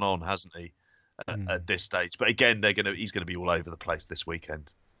has gone on, hasn't he? At this stage, but again, he's gonna be all over the place this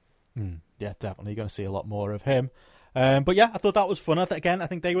weekend. Yeah, definitely going to see a lot more of him. But yeah, I thought that was fun. I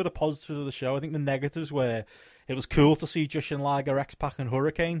think they were the positives of the show. I think the negatives were it was cool to see Jushin Liger, X-Pac, and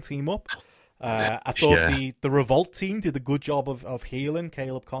Hurricane team up. I thought the Revolt team did a good job of healing.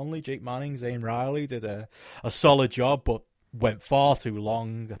 Caleb Conley, Jake Manning, Zane Riley did a solid job, but went far too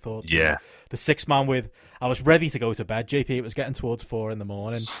long. I thought the 6-man I was ready to go to bed. JP, it was getting towards 4 a.m,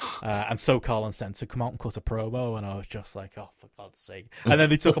 and so Colin sent to come out and cut a promo, and I was just like, oh, for God's sake. And then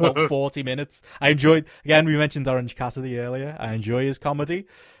they took about 40 minutes. I enjoyed, again, we mentioned Orange Cassidy earlier. I enjoy his comedy.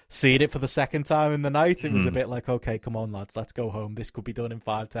 Seeing it for the second time in the night, it was a bit like, okay, come on, lads, let's go home. This could be done in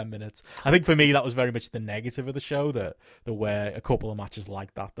 5-10 minutes. I think for me, that was very much the negative of the show, that there were a couple of matches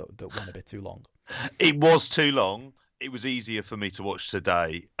like that went a bit too long. It was too long. It was easier for me to watch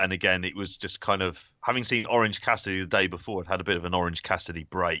today. And again, it was just kind of, having seen Orange Cassidy the day before, I'd had a bit of an Orange Cassidy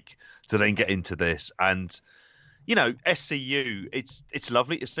break to then get into this. And, you know, SCU, it's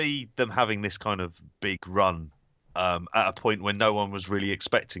lovely to see them having this kind of big run at a point when no one was really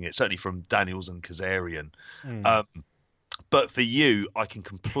expecting it, certainly from Daniels and Kazarian. But for you, I can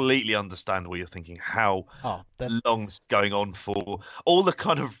completely understand what you're thinking, how long this is going on for. All the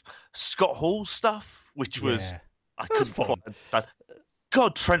kind of Scott Hall stuff, which was... I couldn't quite understand.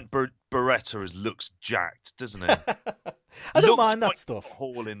 God, Trent Beretta looks jacked, doesn't he? I don't mind that stuff.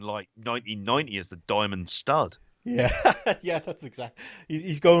 Hall in like 1990 as the Diamond Stud. Yeah, yeah, that's exactly.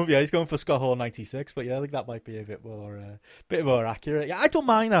 He's going for Scott Hall 96, but yeah, I think that might be a bit more accurate. Yeah, I don't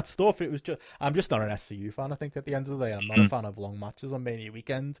mind that stuff. I'm just not an SCU fan. I think at the end of the day, I'm not a fan of long matches on Mania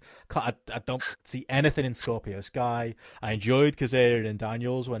weekend. I don't see anything in Scorpio Sky. I enjoyed Kazarian and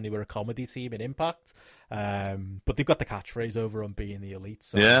Daniels when they were a comedy team in Impact, but they've got the catchphrase over on being the elite,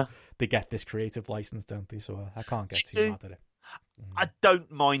 so they get this creative license, don't they? So I can't get too mad at it. I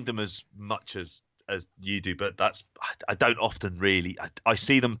don't mind them as much as you do, but I don't often really. I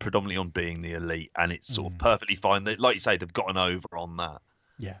see them predominantly on being the elite, and it's sort of perfectly fine. Like you say, they've gotten over on that.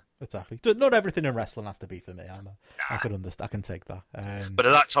 Yeah, exactly. Not everything in wrestling has to be for me. I can understand. I can take that. But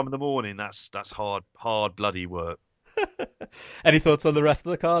at that time of the morning, that's hard bloody work. Any thoughts on the rest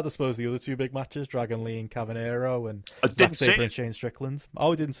of the card? I suppose the other two big matches, Dragon Lee and Cavanero, and Zack Sabre and Shane Strickland.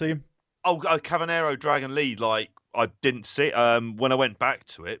 Oh, I didn't see him. Oh, Cavanero, Dragon Lee, like. I didn't see it. When I went back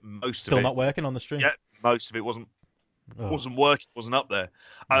to it, still not working on the stream. Yeah, most of it wasn't working, wasn't up there.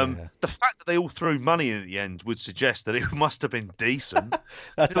 The fact that they all threw money in at the end would suggest that it must have been decent.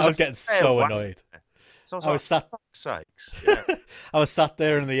 I was getting so annoyed. So I was sat. Sakes. Yeah. I was sat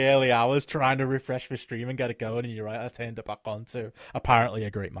there in the early hours trying to refresh the stream and get it going, and you're right, I turned it back on too. Apparently, a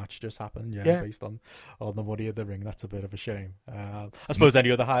great match just happened. Yeah, based on the money of the ring. That's a bit of a shame. I suppose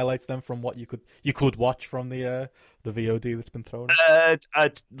any other highlights then from what you could watch from the VOD that's been thrown?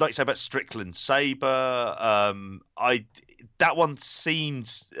 Like you say about Strickland Sabre, that one seemed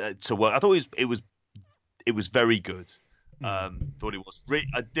to work. I thought it was very good. Thought it was.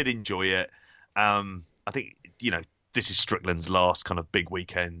 I did enjoy it. I think, this is Strickland's last kind of big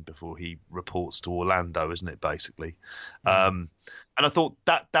weekend before he reports to Orlando, isn't it, basically? And I thought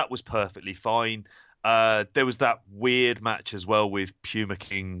that was perfectly fine. There was that weird match as well with Puma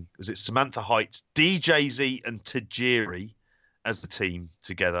King. Was it Samantha Heights, DJZ and Tajiri as the team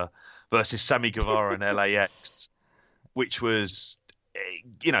together versus Sammy Guevara and LAX, which was...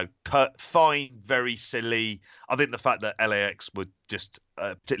 fine, very silly. I think the fact that LAX would just,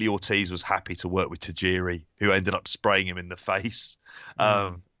 particularly Ortiz, was happy to work with Tajiri, who ended up spraying him in the face,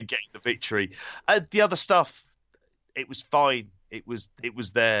 and getting the victory. The other stuff, it was fine. It was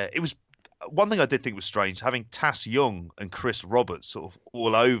there. one thing I did think was strange, having Tass Young and Chris Roberts sort of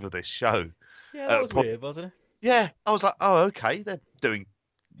all over this show. Yeah, that was weird, wasn't it? Yeah, I was like, oh, okay, they're doing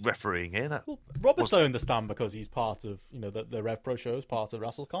refereeing here. Well, Roberts, I understand because he's part of, the Rev Pro show is part of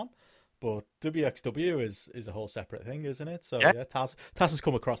WrestleCon, but WXW is a whole separate thing, isn't it? So yeah, Taz has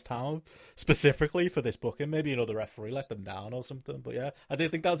come across town specifically for this booking. Maybe another referee let them down or something. But yeah, I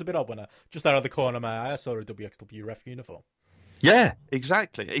did think that was a bit odd when just out of the corner of my eye, I saw a WXW ref uniform. Yeah,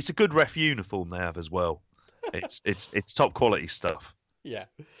 exactly. It's a good ref uniform they have as well. It's top quality stuff. Yeah.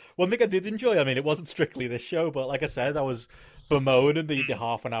 One thing I did enjoy, I mean, it wasn't strictly this show, but like I said, I was bemoaning the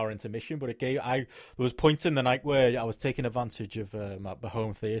half an hour intermission, but there was points in the night where I was taking advantage of the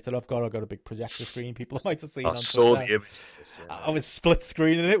home theatre I've got a big projector screen. People might have seen I saw the image. I was split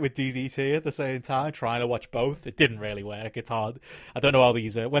screening it with DDT at the same time, trying to watch both. It didn't really work. It's hard. I don't know how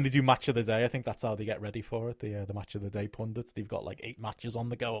these when they do match of the day, I think that's how they get ready for it. The match of the day pundits, they've got like 8 matches on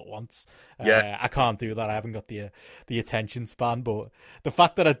the go at once. I can't do that. I haven't got the attention span, but the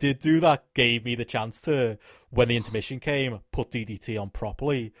fact that I did do that gave me the chance to, when the intermission came, put DDT on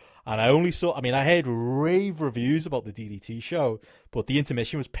properly. And I heard rave reviews about the DDT show, but the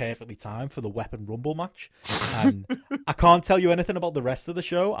intermission was perfectly timed for the Weapon Rumble match. And I can't tell you anything about the rest of the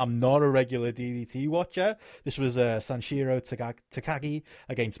show. I'm not a regular DDT watcher. This was Sanshiro Takagi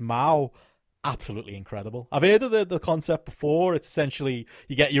against Mao. Absolutely incredible. I've heard of the concept before. It's essentially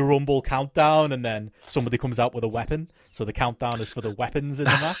you get your Rumble countdown and then somebody comes out with a weapon. So the countdown is for the weapons in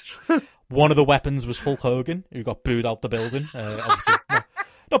the match. One of the weapons was Hulk Hogan, who got booed out the building. Obviously,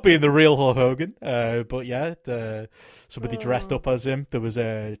 not being the real Hulk Hogan, but yeah, somebody dressed up as him. There was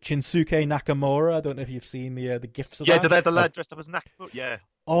Shinsuke Nakamura. I don't know if you've seen the gifs of that. Yeah, did they have the lad dressed up as Nakamura? Yeah.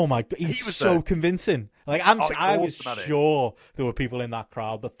 Oh my god, he was so convincing. Like I was sure there were people in that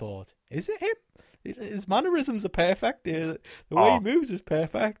crowd that thought, "Is it him? His mannerisms are perfect. The way he moves is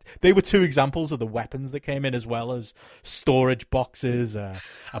perfect." They were 2 examples of the weapons that came in, as well as storage boxes, a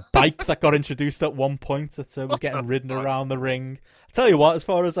bike that got introduced at one point that was getting ridden around the ring. I tell you what, as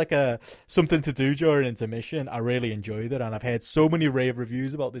far as like something to do during intermission, I really enjoyed it, and I've heard so many rave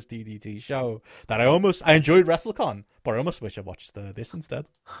reviews about this DDT show that I enjoyed WrestleCon, but I almost wish I watched this instead.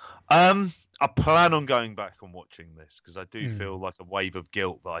 I plan on going back and watching this because I do feel like a wave of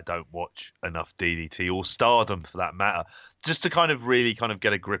guilt that I don't watch enough DDT or Stardom for that matter, just to kind of really kind of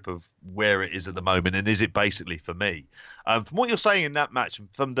get a grip of where it is at the moment and is it basically for me. From what you're saying in that match and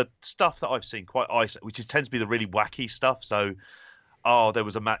from the stuff that I've seen, quite isolated, which tends to be the really wacky stuff. So, there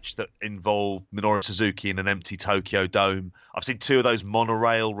was a match that involved Minoru Suzuki in an empty Tokyo Dome. I've seen 2 of those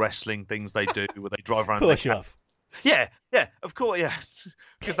monorail wrestling things they do where they drive around. Yeah, of course, yeah,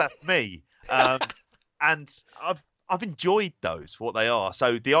 because that's me. And I've enjoyed those for what they are.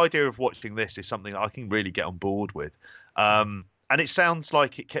 So the idea of watching this is something that I can really get on board with. And it sounds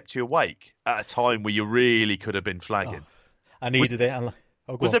like it kept you awake at a time where you really could have been flagging. I needed it.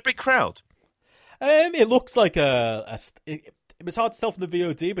 Was there a big crowd? It looks like it was hard to tell from the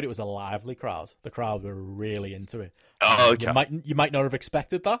VOD, but it was a lively crowd. The crowd were really into it. Oh, okay. You might not have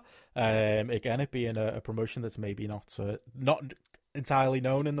expected that. Again, it being a promotion that's maybe not entirely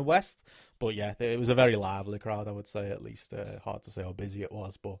known in the West, but yeah, it was a very lively crowd, I would say, at least. Hard to say how busy it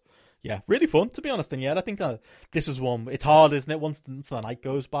was, but yeah, really fun, to be honest. And yeah, I think this is one. It's hard, isn't it? Once the night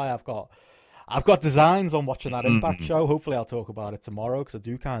goes by, I've got designs on watching that Impact show. Hopefully, I'll talk about it tomorrow because I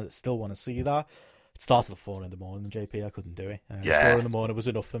do kind of still want to see that. It started at 4 in the morning, JP. I couldn't do it. 4 in the morning was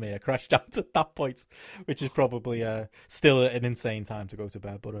enough for me. I crashed out at that point, which is probably still an insane time to go to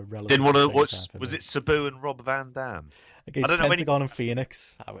bed, but a relatively. Didn't want to watch. Was it Sabu and Rob Van Dam? Against Pentagon and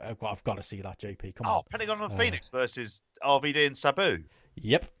Phoenix. I've got to see that, JP. Come on. Pentagon and Phoenix versus RVD and Sabu.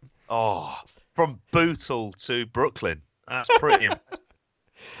 Yep. Oh, from Bootle to Brooklyn. That's pretty impressive.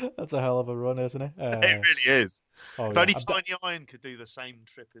 That's a hell of a run, isn't it? It really is. If only Tiny Iron could do the same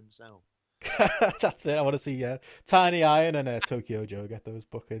trip himself. That's it. I want to see Tiny Iron and Tokyo Joe get those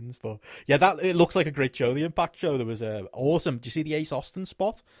bookings. But yeah, it looks like a great show. The Impact show, there was awesome. Do you see the Ace Austin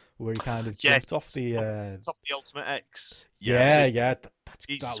spot where he kind of jumped off the Ultimate X? Yeah, that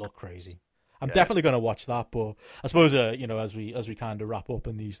looked crazy. I'm definitely going to watch that, but I suppose as we kind of wrap up,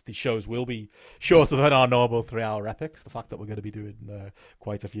 and these shows will be shorter than our normal 3-hour epics. The fact that we're going to be doing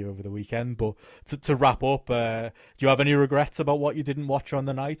quite a few over the weekend, but to wrap up, do you have any regrets about what you didn't watch on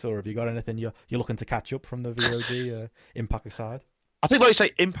the night, or have you got anything you're looking to catch up from the VOD Impact aside? I think, like you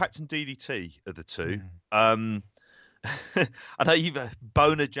say, Impact and DDT are the 2. I know you've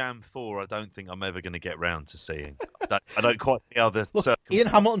Boner Jam 4. I don't think I'm ever going to get round to seeing. I don't quite see how the Look, Ian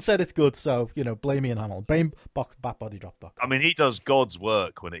Hamilton said it's good, so blame Ian Hamilton. Blame BackBodyDrop.com. I mean, he does God's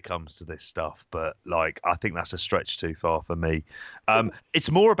work when it comes to this stuff, but I think that's a stretch too far for me.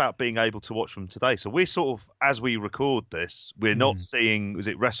 It's more about being able to watch from today. So we're sort of, as we record this, we're not seeing. Was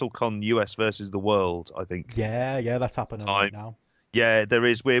it WrestleCon US versus the World? I think. Yeah, that's happening right now. Yeah, there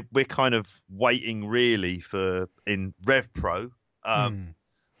is. We're kind of waiting really for in Rev Pro.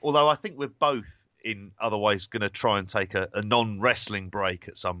 Although I think we're both in other ways going to try and take a non-wrestling break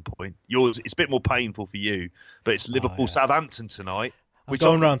at some point. Yours, it's a bit more painful for you, but it's Liverpool Southampton tonight.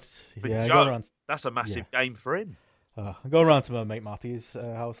 Going round. That's a massive game for him. I'm going around to my mate Matty's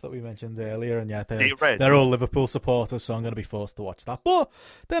house that we mentioned earlier, and they're all Liverpool supporters, so I'm going to be forced to watch that. But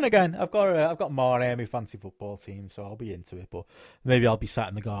then again, I've got more my fancy football team, so I'll be into it. But maybe I'll be sat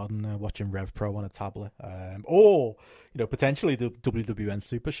in the garden watching Rev Pro on a tablet, or potentially the WWN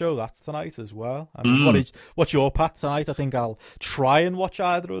Super Show. That's tonight as well. I mean, what's your path tonight? I think I'll try and watch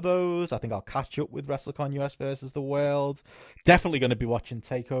either of those. I think I'll catch up with WrestleCon US versus the World. Definitely going to be watching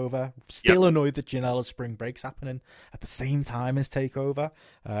TakeOver. Still annoyed that Janela's spring break's happening at the same time as TakeOver.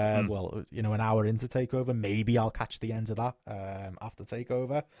 Well, an hour into TakeOver, maybe I'll catch the end of that after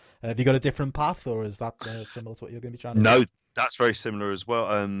TakeOver. Have you got a different path, or is that similar to what you're going to be trying to do? No, that's very similar as well.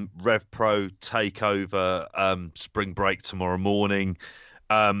 Rev Pro, TakeOver, spring break tomorrow morning.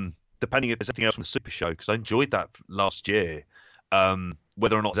 Depending if there's anything else from the Super Show, because I enjoyed that last year.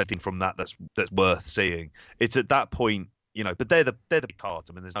 Whether or not there's anything from that's worth seeing. It's at that point, but they're the big cards.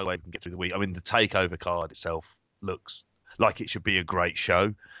 I mean, there's no way we can get through the week. I mean, the TakeOver card itself looks like it should be a great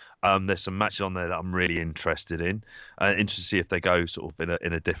show. There's some matches on there that I'm really interested in. Interested to see if they go sort of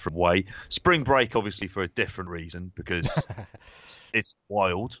in a different way. Spring break, obviously, for a different reason, because it's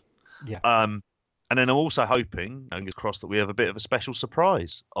wild. Yeah. And then I'm also hoping, fingers crossed, that we have a bit of a special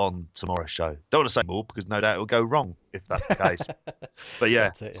surprise on tomorrow's show. Don't want to say more because no doubt it will go wrong if that's the case. But yeah.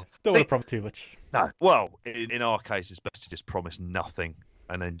 That's it, yeah. Don't want to promise too much. No. Well, in our case, it's best to just promise nothing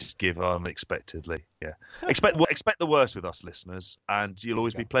and then just give unexpectedly. Yeah. Expect the worst with us, listeners, and you'll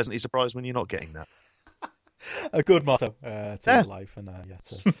always be pleasantly surprised when you're not getting that. A good motto to life, and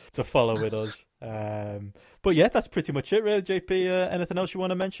to follow with us. But yeah, that's pretty much it, really. JP, anything else you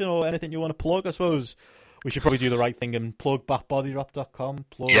want to mention or anything you want to plug? I suppose we should probably do the right thing and plug BackBodyDrop.com,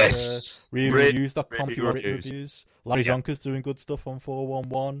 plug reviews.com for your written reviews. Larry Zonka's doing good stuff on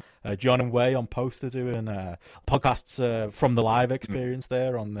 411. John and Way on Post are doing podcasts from the live experience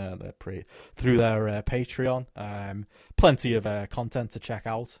there on through their Patreon. Plenty of content to check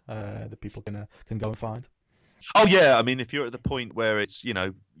out that people can go and find. Oh yeah, I mean, if you're at the point where it's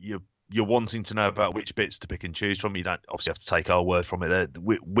you're wanting to know about which bits to pick and choose from, you don't obviously have to take our word from it.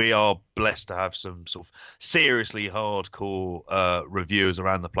 We are blessed to have some sort of seriously hardcore reviewers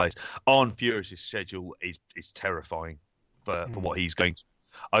around the place. Arn Furious's schedule is terrifying for what he's going to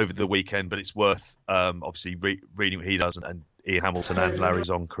over the weekend, but it's worth obviously reading what he does and Ian Hamilton and Larry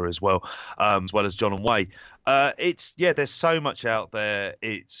Zonka as well as John and Way. There's so much out there.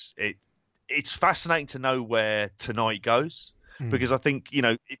 It's fascinating to know where tonight goes, because I think,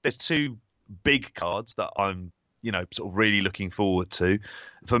 there's two big cards that I'm, sort of really looking forward to.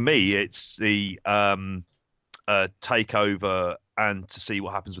 For me, it's the TakeOver and to see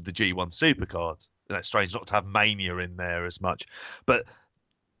what happens with the G1 Supercard. It's strange not to have Mania in there as much. But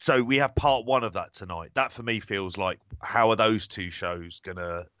so we have part one of that tonight. That for me feels like, how are those two shows going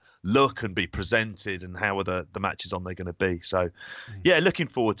to look and be presented, and how are the matches on they're going to be? So yeah, looking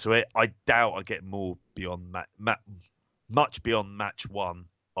forward to it. I doubt I get more beyond much beyond match one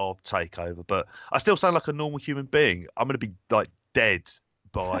of TakeOver, but I still sound like a normal human being. I'm going to be like dead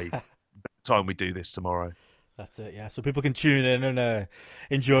by the time we do this tomorrow. That's it, yeah. So people can tune in and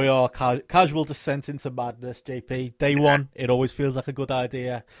enjoy our casual descent into madness. JP, day one, it always feels like a good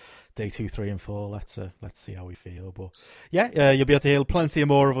idea. Day 2, 3, and 4, let's see how we feel. But yeah, you'll be able to hear plenty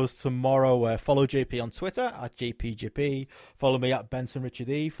more of us tomorrow. Follow JP on Twitter at JPGP. Follow me at Benson Richard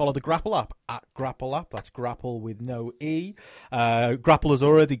E. Follow the Grapple app at Grapple app. That's Grapple with no E. Grapple has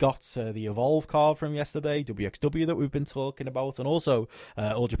already got the Evolve card from yesterday, wXw that we've been talking about, and also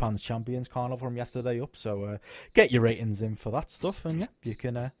All Japan's Champions Carnival from yesterday up. So get your ratings in for that stuff, and yeah, you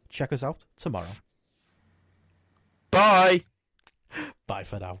can check us out tomorrow. Bye. Bye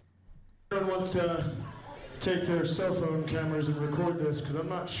for now. Everyone wants to take their cell phone cameras and record this, because I'm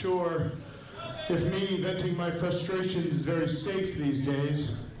not sure if me venting my frustrations is very safe these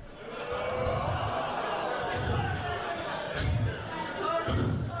days.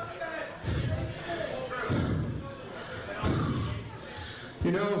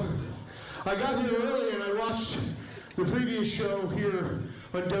 I got here early and I watched the previous show here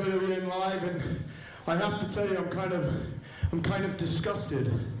on WWE Live, and I have to tell you, I'm kind of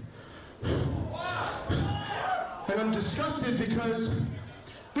disgusted. And I'm disgusted because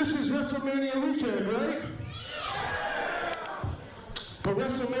this is WrestleMania weekend, right? But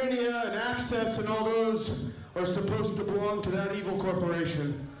WrestleMania and Access and all those are supposed to belong to that evil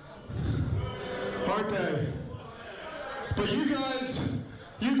corporation, aren't they? But you guys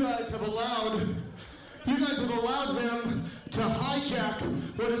have allowed them to hijack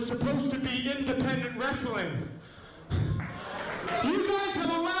what is supposed to be independent wrestling. You guys have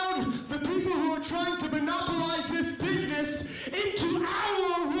allowed the people who are trying to monopolize this business into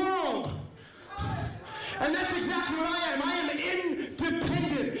our world. And that's exactly what I am. I am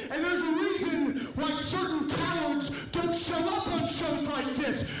independent. And there's a reason why certain cowards don't show up on shows like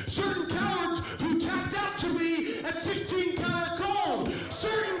this. Certain cowards who tapped out to me at 16 karat gold.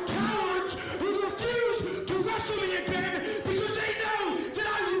 Certain cowards who refuse to wrestle me again because they know that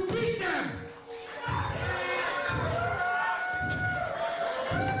I will beat them.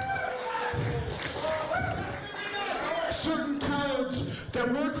 Certain cowards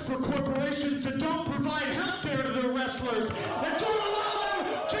that work for corporations that don't provide health care to their wrestlers, that don't